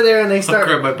run over there and they I'll start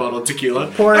grab my bottle of tequila.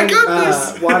 pouring I got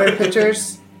this. water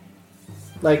pitchers,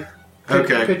 like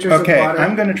Okay. pitchers Okay, of water.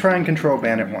 I'm going to try and control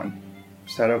Bandit 1.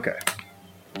 Is that okay?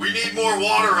 We need more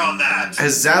water on that.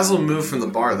 Has Zazzle moved from the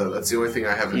bar though? That's the only thing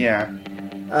I haven't. Yeah.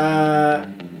 Uh,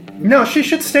 No, she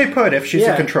should stay put if she's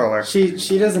yeah, a controller.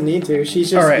 She doesn't need to. She's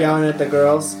just All right. yelling at the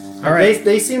girls. All right.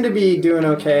 They seem to be doing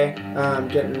okay.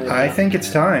 Getting it. I think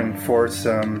it's time for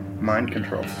some mind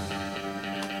control.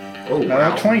 Oh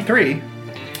wow. 23.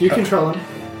 You control him.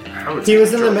 How is He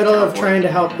was in the control middle of cowboy? trying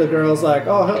to help the girls, like,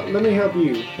 oh, let me help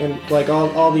you, and like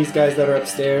all these guys that are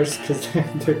upstairs because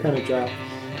they're kind of dry,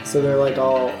 so they're like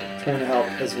all trying to help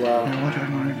as well. Now, what do I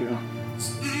want to do?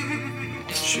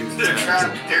 Shoot. They're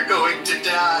trapped. They're going to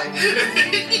die.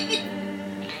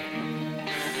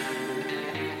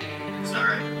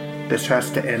 Sorry. This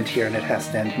has to end here, and it has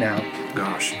to end now.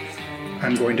 Gosh.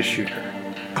 I'm going to shoot her.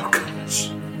 Oh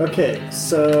gosh. Okay,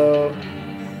 so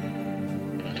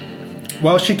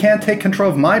Well, she can't take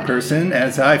control of my person,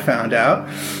 as I found out.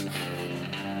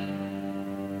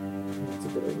 that's a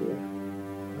good idea.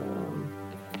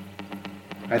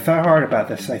 I thought hard about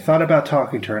this. I thought about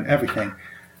talking to her and everything.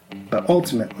 But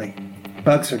ultimately,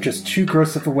 bugs are just too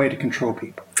gross of a way to control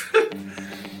people.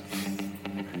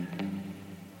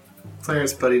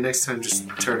 Clarence, buddy, next time just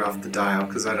turn off the dial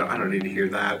because I don't need to hear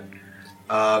that.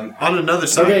 On another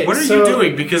side, Okay, what are so- you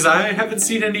doing? Because I haven't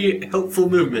seen any helpful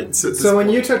movements. At this So when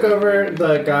point. you took over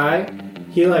the guy,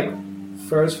 he like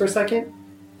froze for a second,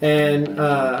 and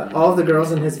all of the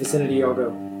girls in his vicinity all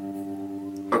go.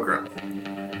 Oh, crap.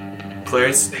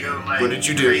 Clarence, They go like what did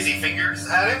you do? crazy fingers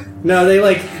at him. No,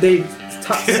 they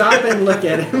stop and look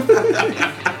at him.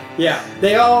 Yeah,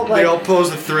 they all like They all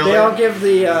pose a thriller. they all give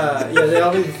the they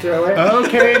all do the thriller.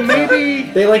 Okay, maybe.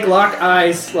 They like lock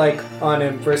eyes like on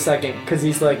him for a second because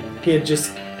he's like he had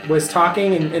just was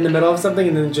talking in the middle of something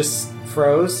and then just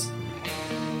froze.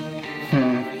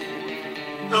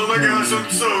 Oh my gosh, I'm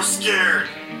so scared.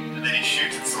 And then he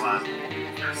shoots at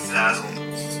Zazzle.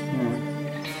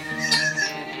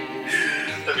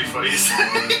 That'd be funny.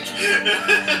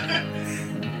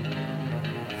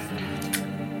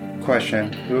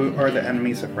 Question: who are the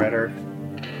enemies of Red Earth?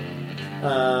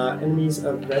 Enemies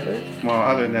of Red Earth? Well,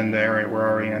 other than the area we're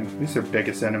already in, who's their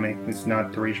biggest enemy? It's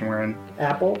not the region we're in.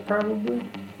 Apple, probably?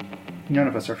 None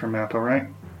of us are from Apple, right?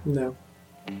 No.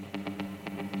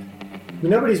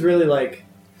 Nobody's really, like,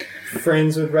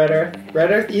 friends with Red Earth.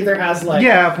 Red Earth either has, like,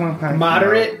 Yeah, well,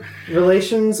 moderate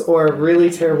relations or really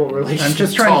terrible relations. I'm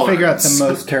just trying to figure out the Tolerance.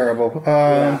 most terrible.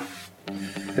 Yeah.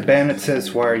 The bandit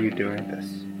says, "Why are you doing this?"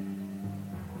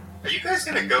 Are you guys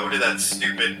gonna go to that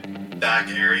stupid back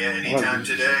area anytime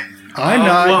today? I'm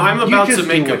not. well, I'm you about just to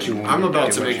make do what a- you want I'm to about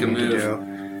do to what make you a need to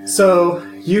move. do. So,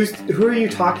 who are you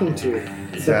talking to?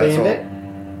 The Zazzle.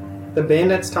 bandit? The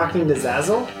bandit's talking to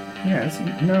Zazzle? Yeah,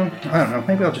 no, I don't know.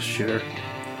 Maybe I'll just shoot her.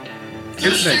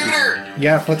 Just shoot her!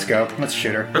 Yeah, let's go. Let's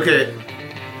shoot her. Okay,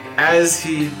 as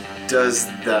he does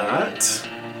that,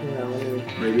 Yeah, let me...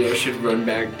 maybe I should run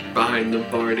back behind the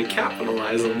bar to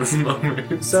capitalize on this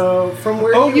moment. So, from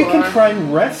where Oh, you are... can try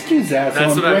and rescue Zazzle That's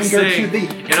and what I'm bring her to saying. the.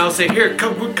 And I'll say, here,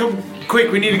 come,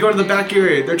 quick, we need to go to the back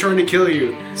area. They're trying to kill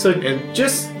you. So, And-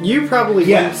 just, you probably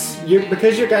Yes. wouldn't-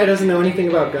 because your guy doesn't know anything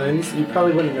about guns, you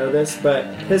probably wouldn't know this, but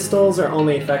pistols are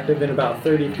only effective in about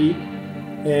 30 feet,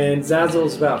 and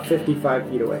Zazzle's about 55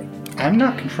 feet away. I'm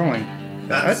not controlling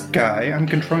That's that guy. I'm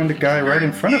controlling the guy right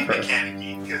in front of her.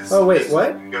 mechanic-y, 'cause Oh, wait, this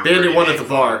what? can go Bandit pretty one at the big.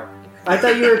 bar. I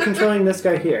thought you were controlling this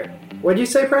guy here. What'd you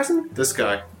say, Preston? This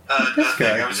guy. This Nothing.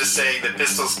 guy. I was just saying that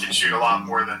pistols can shoot a lot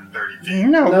more than 30 feet.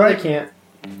 No, No, right? they can't.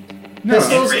 No,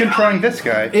 Pistols- he's controlling this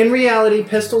guy. In reality,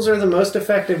 pistols are the most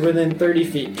effective within 30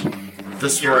 feet.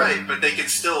 This You're one. right, but they can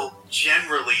still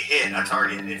generally hit a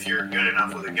target if you're good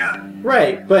enough with a gun.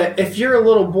 Right, but if you're a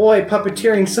little boy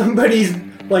puppeteering somebody's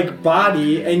like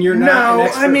body and you're not an No,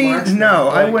 expert I mean, marksman, no,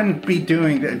 I like- wouldn't be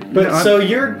doing that. But No, so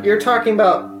you're talking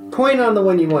about point on the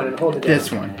one you want and hold it down.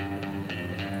 this one.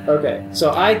 Okay,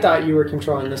 so I thought you were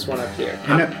controlling this one up here.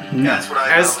 No, no. That's what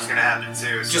I As- thought was going to happen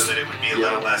too, so just- that it would be a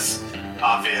little less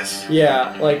obvious.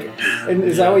 Yeah, like, and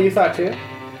is that what you thought too?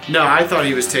 No, I thought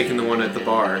he was taking the one at the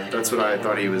bar. That's what I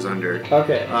thought he was under.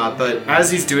 Okay. But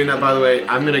as he's doing that, by the way,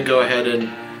 I'm gonna go ahead and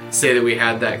say that we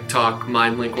had that talk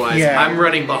mind link wise. Yeah. I'm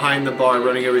running behind the bar,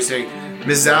 running over, saying,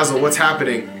 "Ms. Zazzle, what's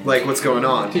happening? Like, what's going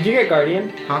on?" Did you get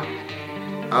Guardian? Huh?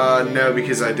 No,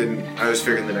 because I didn't. I was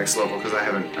figuring the next level because I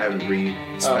haven't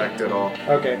re-spec'd at all.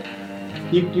 Okay.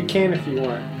 You can if you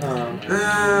want,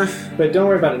 Uh, but don't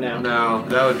worry about it now. no,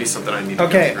 that would be something I need. To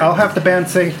Okay, go through. I'll have the band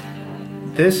say,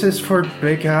 "This is for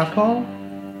Big Apple."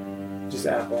 Just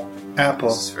Apple. Apple.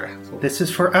 This is for Apple. This is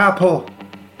for Apple.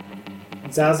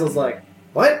 Zazzle's like,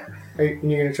 what? And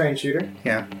you're gonna try and shoot her?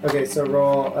 Yeah. Okay, so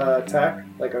roll attack,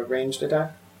 like a ranged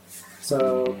attack.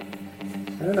 So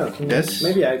I don't know. Can This? you,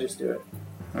 maybe I just do it.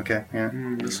 Okay. Yeah.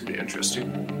 This will be interesting.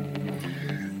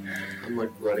 I'm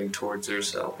like running towards her,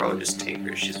 so I'll probably just take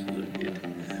her. She's wounded.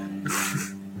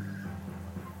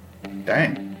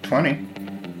 Dang. 20.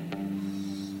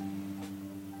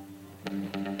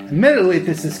 Admittedly,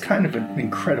 this is kind of an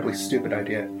incredibly stupid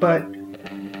idea, but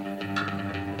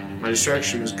My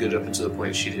distraction was good up until the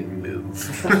point she didn't move.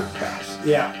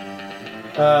 Yeah.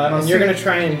 I'll And you're see. gonna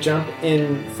try and jump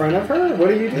in front of her? What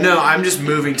are you doing? No, I'm just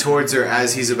moving towards her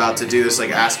as he's about to do this,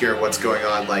 like asking her what's going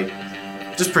on, like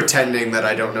just pretending that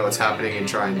I don't know what's happening and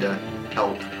trying to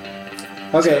help.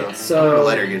 Okay, I'm gonna so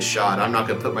let her get shot. I'm not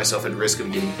gonna put myself at risk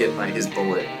of getting hit by his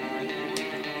bullet.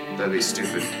 That'd be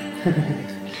stupid.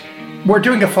 we're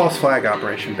doing a false flag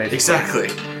operation, basically. Exactly.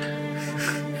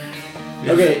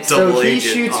 okay, so Double he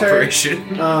agent shoots operation.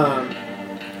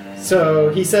 her. So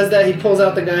he says that he pulls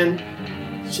out the gun.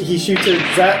 He shoots her.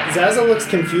 Zaza looks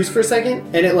confused for a second,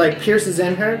 and it like pierces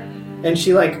in her, and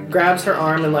she like grabs her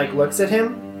arm and like looks at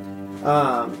him.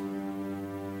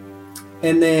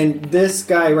 And then this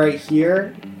guy right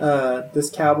here, this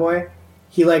cowboy,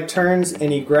 he like turns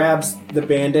and he grabs the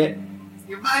bandit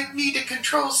You might need to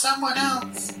control someone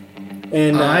else.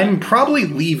 and I'm probably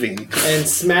leaving. and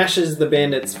smashes the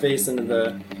bandit's face into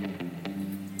the.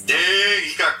 Dang,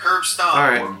 he got curb stomped.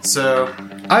 Alright, so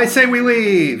I say we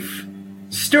leave.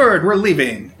 Steward, we're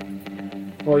leaving.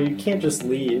 Well, you can't just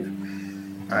leave.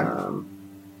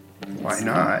 Why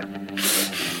not?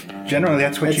 Generally,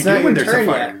 that's what It's you not do when your there's a turn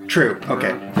fire. yet. True.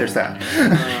 Okay, there's that.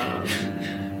 Um,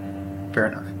 Fair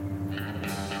enough.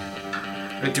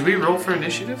 do we roll for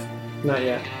initiative? not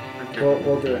yet. Okay.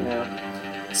 We'll do it now.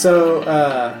 So,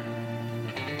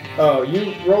 oh,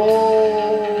 you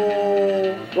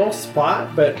roll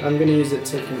spot, but I'm gonna use it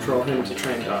to control him to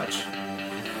try and dodge.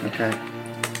 Okay.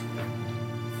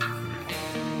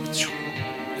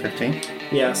 15.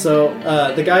 Yeah, so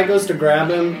the guy goes to grab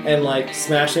him and like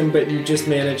smash him, but you just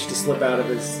manage to slip out of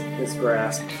his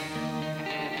grasp.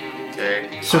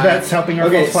 Okay. So that's helping our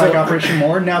Okay, false flag so- operation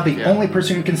more. Now the Yeah. only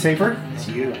person who can save her is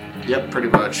you. Yep, pretty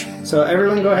much. So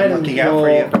everyone go ahead and Looking out roll, for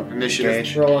you. Initiative.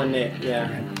 Gage. roll a Nick. Yeah.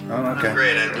 Oh, okay.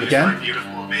 Great, I lose Again? my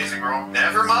beautiful, amazing roll.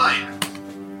 Never mind.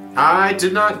 I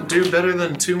did not do better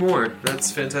than 2 more.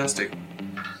 That's fantastic.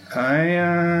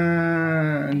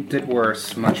 I did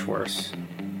worse, much worse.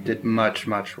 Did much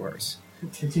worse.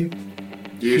 Did you?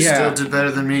 You Yeah. still did better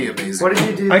than me, amazing. What did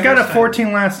you do? I got a first time?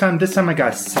 14 last time. This time I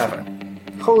got 7.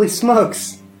 Holy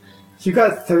smokes! You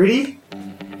got 30?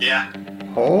 Yeah.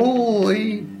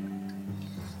 Holy.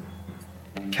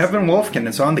 Kevin Wolfkin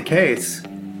is on the case.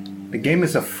 The game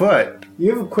is afoot.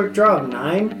 You have a quick draw of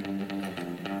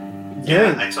 9?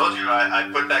 Yeah, I told you I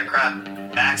put that crap,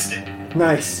 maxed it.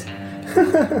 Nice.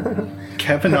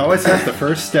 Kevin always has the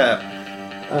first step.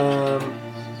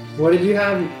 What did you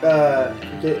have,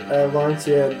 Lawrence?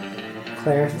 You had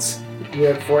Clarence. You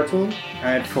had 14?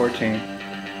 I had 14.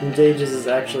 And Gage's is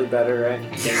actually better, right?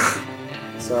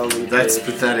 So I'll leave That's Gage.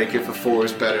 pathetic if a 4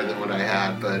 is better than what I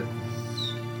had, but...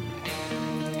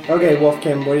 Okay,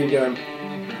 Wolfkin, what are you doing?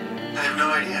 I have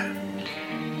no idea.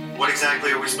 What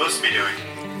exactly are we supposed to be doing?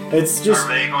 It's just... Are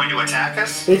they going to attack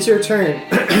us? It's your turn.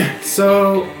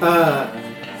 So,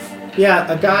 yeah,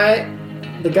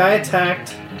 the guy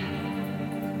attacked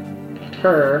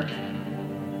her.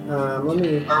 Let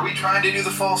me... Are we trying to do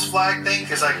the false flag thing?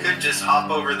 Because I could just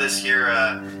hop over this here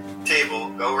table,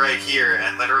 go right here,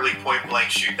 and literally point blank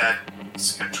shoot that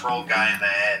control guy in the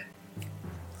head.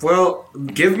 Well,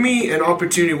 give me an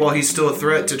opportunity while he's still a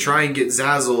threat to try and get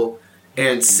Zazzle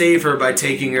and save her by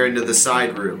taking her into the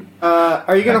side room.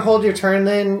 are you gonna hold your turn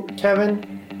then,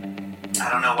 Kevin? I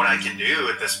don't know what I can do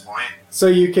at this point. So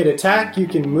you could attack, you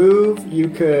can move, you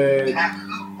could... Attack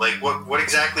who? Like, what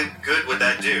exactly good would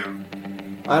that do?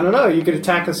 I don't know, you could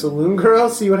attack a saloon girl,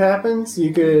 see what happens.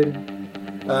 You could...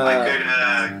 I could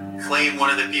claim one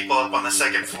of the people up on the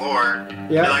second floor.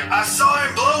 Yeah. Be like, I saw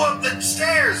him blow up the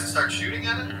stairs and start shooting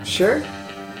at him. Sure.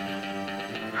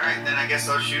 Alright, then I guess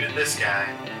I'll shoot at this guy.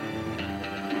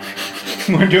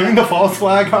 We're doing the false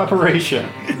flag operation.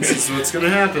 This is what's gonna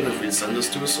happen if we send us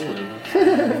to a saloon.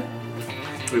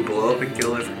 We blow up and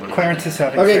kill everyone. Clarence is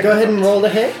having Okay, second go ahead and thoughts. roll the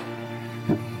hit.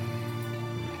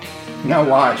 Now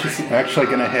watch, she's actually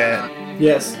gonna hit.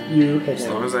 Yes, you hit As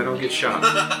long him. as I don't get shot.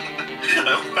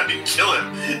 I want to kill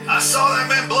him. I saw that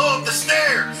man blow up the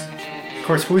stairs. Of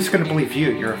course, who's gonna believe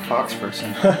you? You're a fox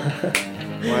person.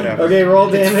 Whatever. Okay, roll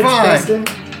damage, fine. Preston.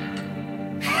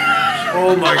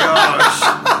 Oh my gosh!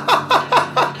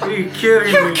 Are you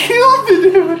kidding me? Killed the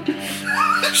dude!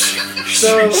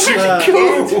 So,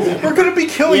 We're gonna be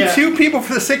killing Yeah. 2 people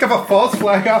for the sake of a false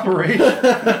flag operation.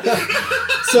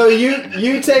 so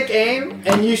you take aim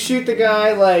and you shoot the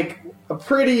guy like a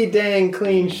pretty dang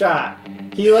clean shot.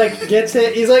 He like gets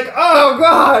hit. He's like, oh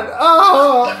god,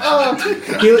 oh.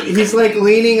 He's like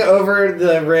leaning over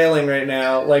the railing right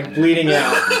now, like bleeding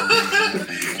out.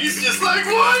 He's just like,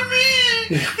 why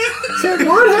me? He's like,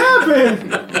 what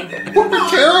happened? We're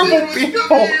terrible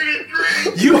people.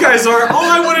 You guys are. All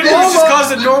I want to do is just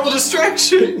cause a normal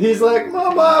distraction. He's like,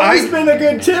 Mama, he's been a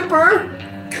good tipper.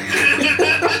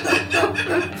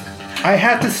 I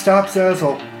had to stop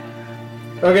Zazzle.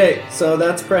 Okay, so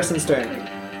that's Preston's turn.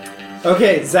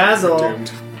 Okay, Zazzle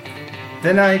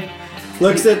Then I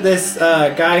looks at this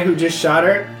guy who just shot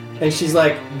her, and she's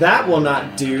like, that will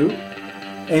not do.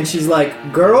 And she's like,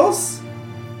 girls?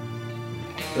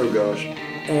 Oh gosh.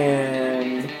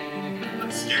 And...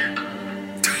 I'm scared.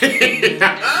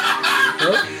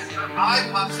 What? Her eye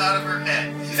pops out of her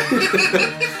head.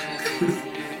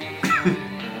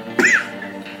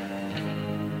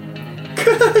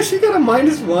 She got a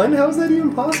 -1? How is that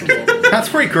even possible? that's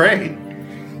pretty great.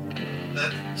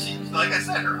 Like I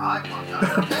said, her eye popped out of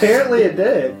her head. Apparently it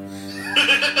did.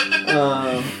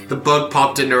 The bug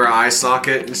popped into her eye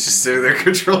socket and it's just sitting there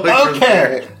controlling her.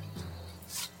 Okay.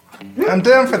 I'm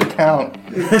down for the count.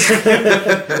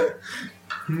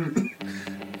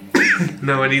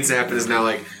 No, what needs to happen is now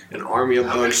like an army of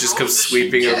bugs just comes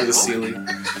sweeping over the ceiling.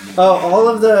 Oh, all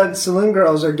of the saloon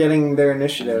girls are getting their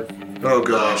initiative. Oh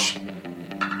gosh.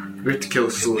 We have to kill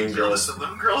saloon Kill the girls.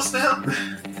 saloon girls now?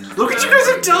 Look what you guys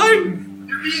have done!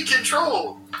 They're being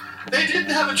controlled. They didn't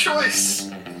have a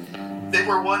choice. They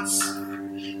were once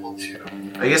equal to.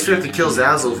 I guess we have to kill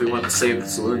Zazzle if we want to save the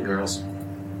saloon girls.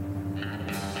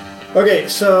 Okay,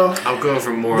 so I'll go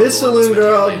for more. this of the ones saloon with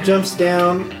girl you. jumps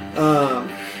down.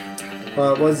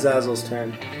 Well, it was Zazzle's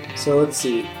turn. So let's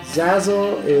see.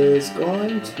 Zazzle is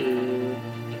going to...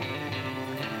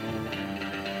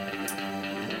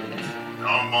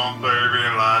 Come on, baby,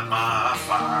 light my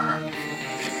fire.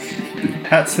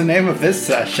 That's the name of this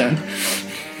session.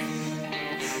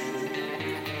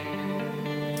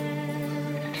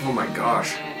 Oh my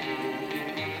gosh.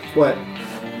 What?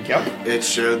 Yep. It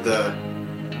showed the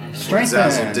Strength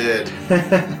Zazzle did.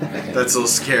 That's a little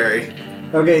scary.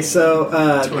 Okay, so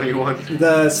 21.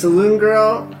 the saloon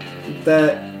girl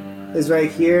that is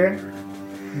right here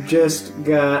just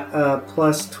got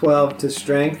plus 12 to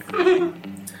strength.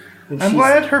 And I'm she's-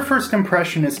 glad her first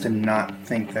impression is to not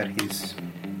think that he's...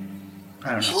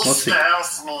 I don't know. We'll see.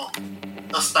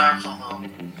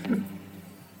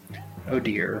 Oh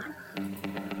dear.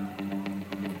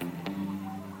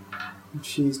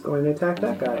 She's going to attack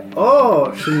that guy.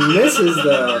 Oh, she misses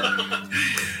though.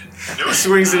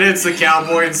 Swings and hits the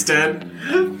cowboy instead.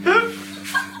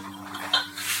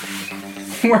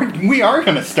 We are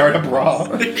going to start a brawl.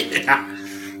 Yeah.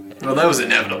 Well, that was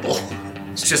inevitable.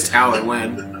 It's just how it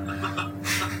went.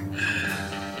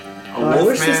 I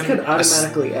wish this could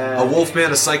automatically add. A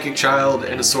wolfman, a psychic child,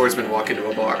 and a swordsman walk into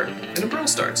a bar, and a brawl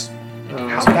starts.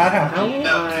 How's that happen? How will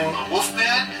Now, I... a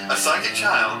wolfman, a psychic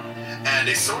child, and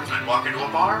a swordsman walk into a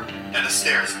bar, and the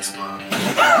stairs explode.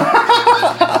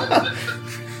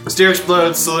 The stair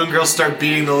explodes, saloon girls start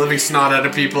beating the living snot out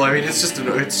of people. I mean, it's just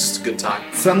a good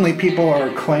time. Suddenly people are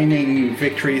claiming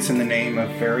victories in the name of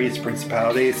various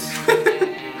principalities.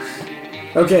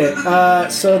 Okay,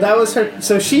 so that was her.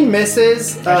 So she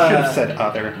misses. I should have said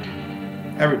other.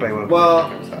 Everybody would have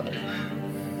Well- it was other.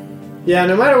 Yeah,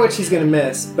 no matter what, she's gonna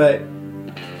miss. But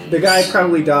the guy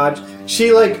probably dodged.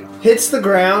 She like hits the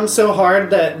ground so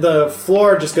hard that the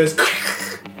floor just goes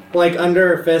like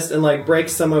under her fist and like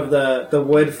breaks some of the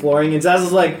wood flooring. And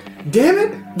Zazzle's like, "Damn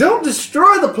it! Don't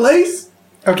destroy the place!"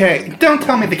 Okay, don't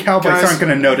tell me the cowboys Guys- aren't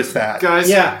going to notice that. Guys,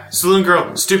 Yeah. saloon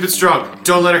girl, stupid strong.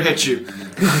 Don't let her hit you.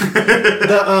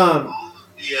 The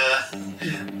Yeah.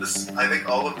 I think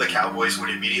all of the cowboys would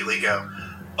immediately go,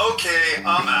 okay,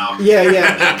 I'm out.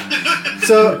 yeah.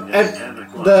 So at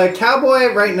the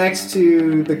cowboy right next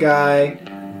to the guy,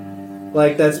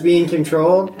 like that's being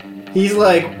controlled, he's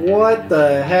like, "What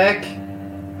the heck?"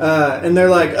 And they're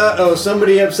like, "Uh-oh,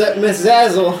 somebody upset Miss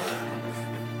Zazzle."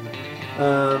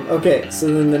 Okay, so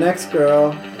then the next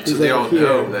girl So is they all over here.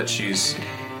 know that she's...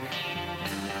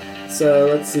 So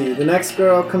let's see. The next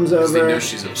girl comes Because they know over.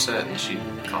 she's upset and she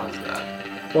caused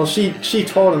that. Well, she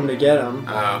told him to get him.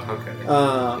 Oh,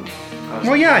 okay.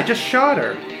 Well, yeah, I just shot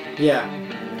her. Yeah.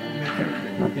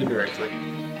 Indirectly.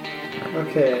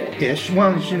 Okay. Ish.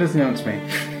 Well, she doesn't know it's me.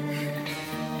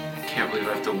 Can't believe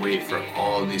I have to wait for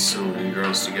all of these saloon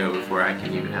girls to go before I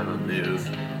can even have a move.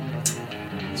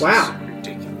 This Wow. is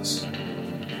ridiculous.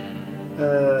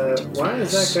 Why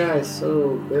is that guy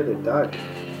so good at dodging?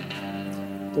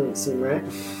 Doesn't seem right.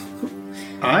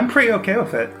 I'm pretty okay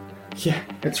with it. Yeah.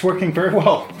 It's working very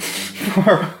well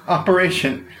for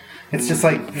operation. It's just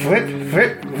like flip.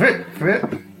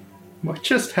 What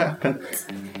just happened?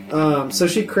 So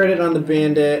she critted on the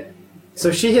bandit.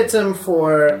 So she hits him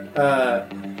for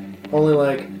only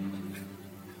like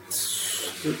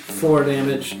 4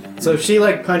 damage. So if she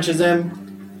like punches him,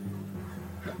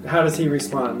 how does he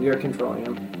respond? You're controlling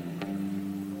him.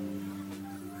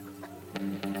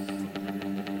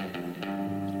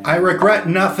 I regret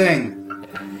nothing.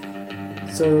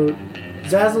 So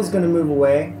Zazzle's gonna move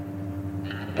away.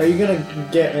 Are you gonna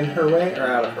get in her way or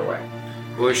out of her way?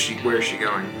 Where is she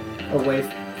going? Away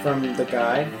from the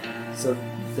guy. So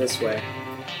this way.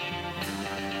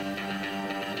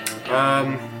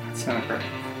 It's not her.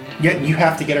 Yet you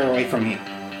have to get her away from me.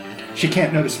 She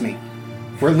can't notice me.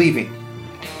 We're leaving.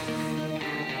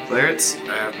 Clarence,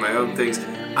 I have my own things.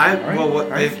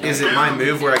 Is it my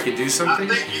move where I could do I something?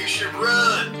 think you should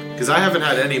run. Because I haven't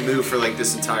had any move for like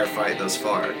this entire fight thus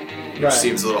far. Which Right.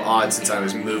 seems a little odd since I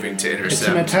was moving to intercept. It's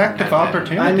an attack of and-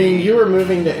 opportunity. I mean, you were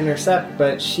moving to intercept,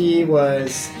 but she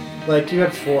was like, you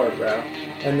had 4, bro.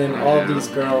 And then all of know. these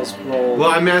girls rolled.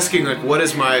 Well, I'm asking like, what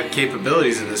is my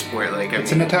capabilities at this point? Like,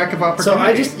 It's an attack of opportunity. so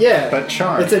I just, yeah. But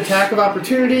charm. It's attack of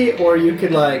opportunity, or you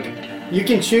could like, you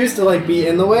can choose to like be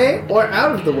in the way or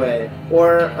out of the way.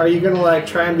 Or are you gonna like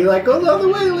try and be like, go the other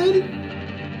way, lady?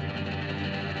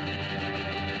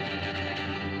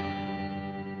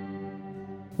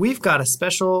 We've got a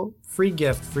special free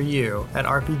gift for you at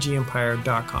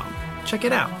RPGEmpire.com. Check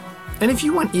it out. And if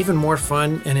you want even more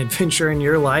fun and adventure in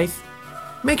your life,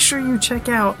 make sure you check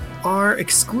out our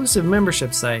exclusive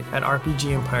membership site at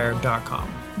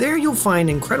RPGEmpire.com. There you'll find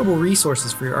incredible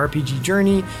resources for your RPG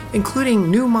journey, including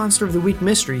new Monster of the Week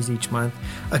mysteries each month,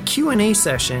 a Q&A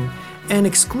session, and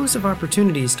exclusive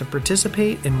opportunities to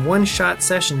participate in one-shot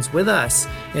sessions with us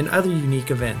and other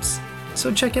unique events.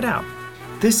 So check it out.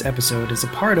 This episode is a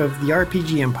part of the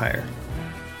RPG Empire.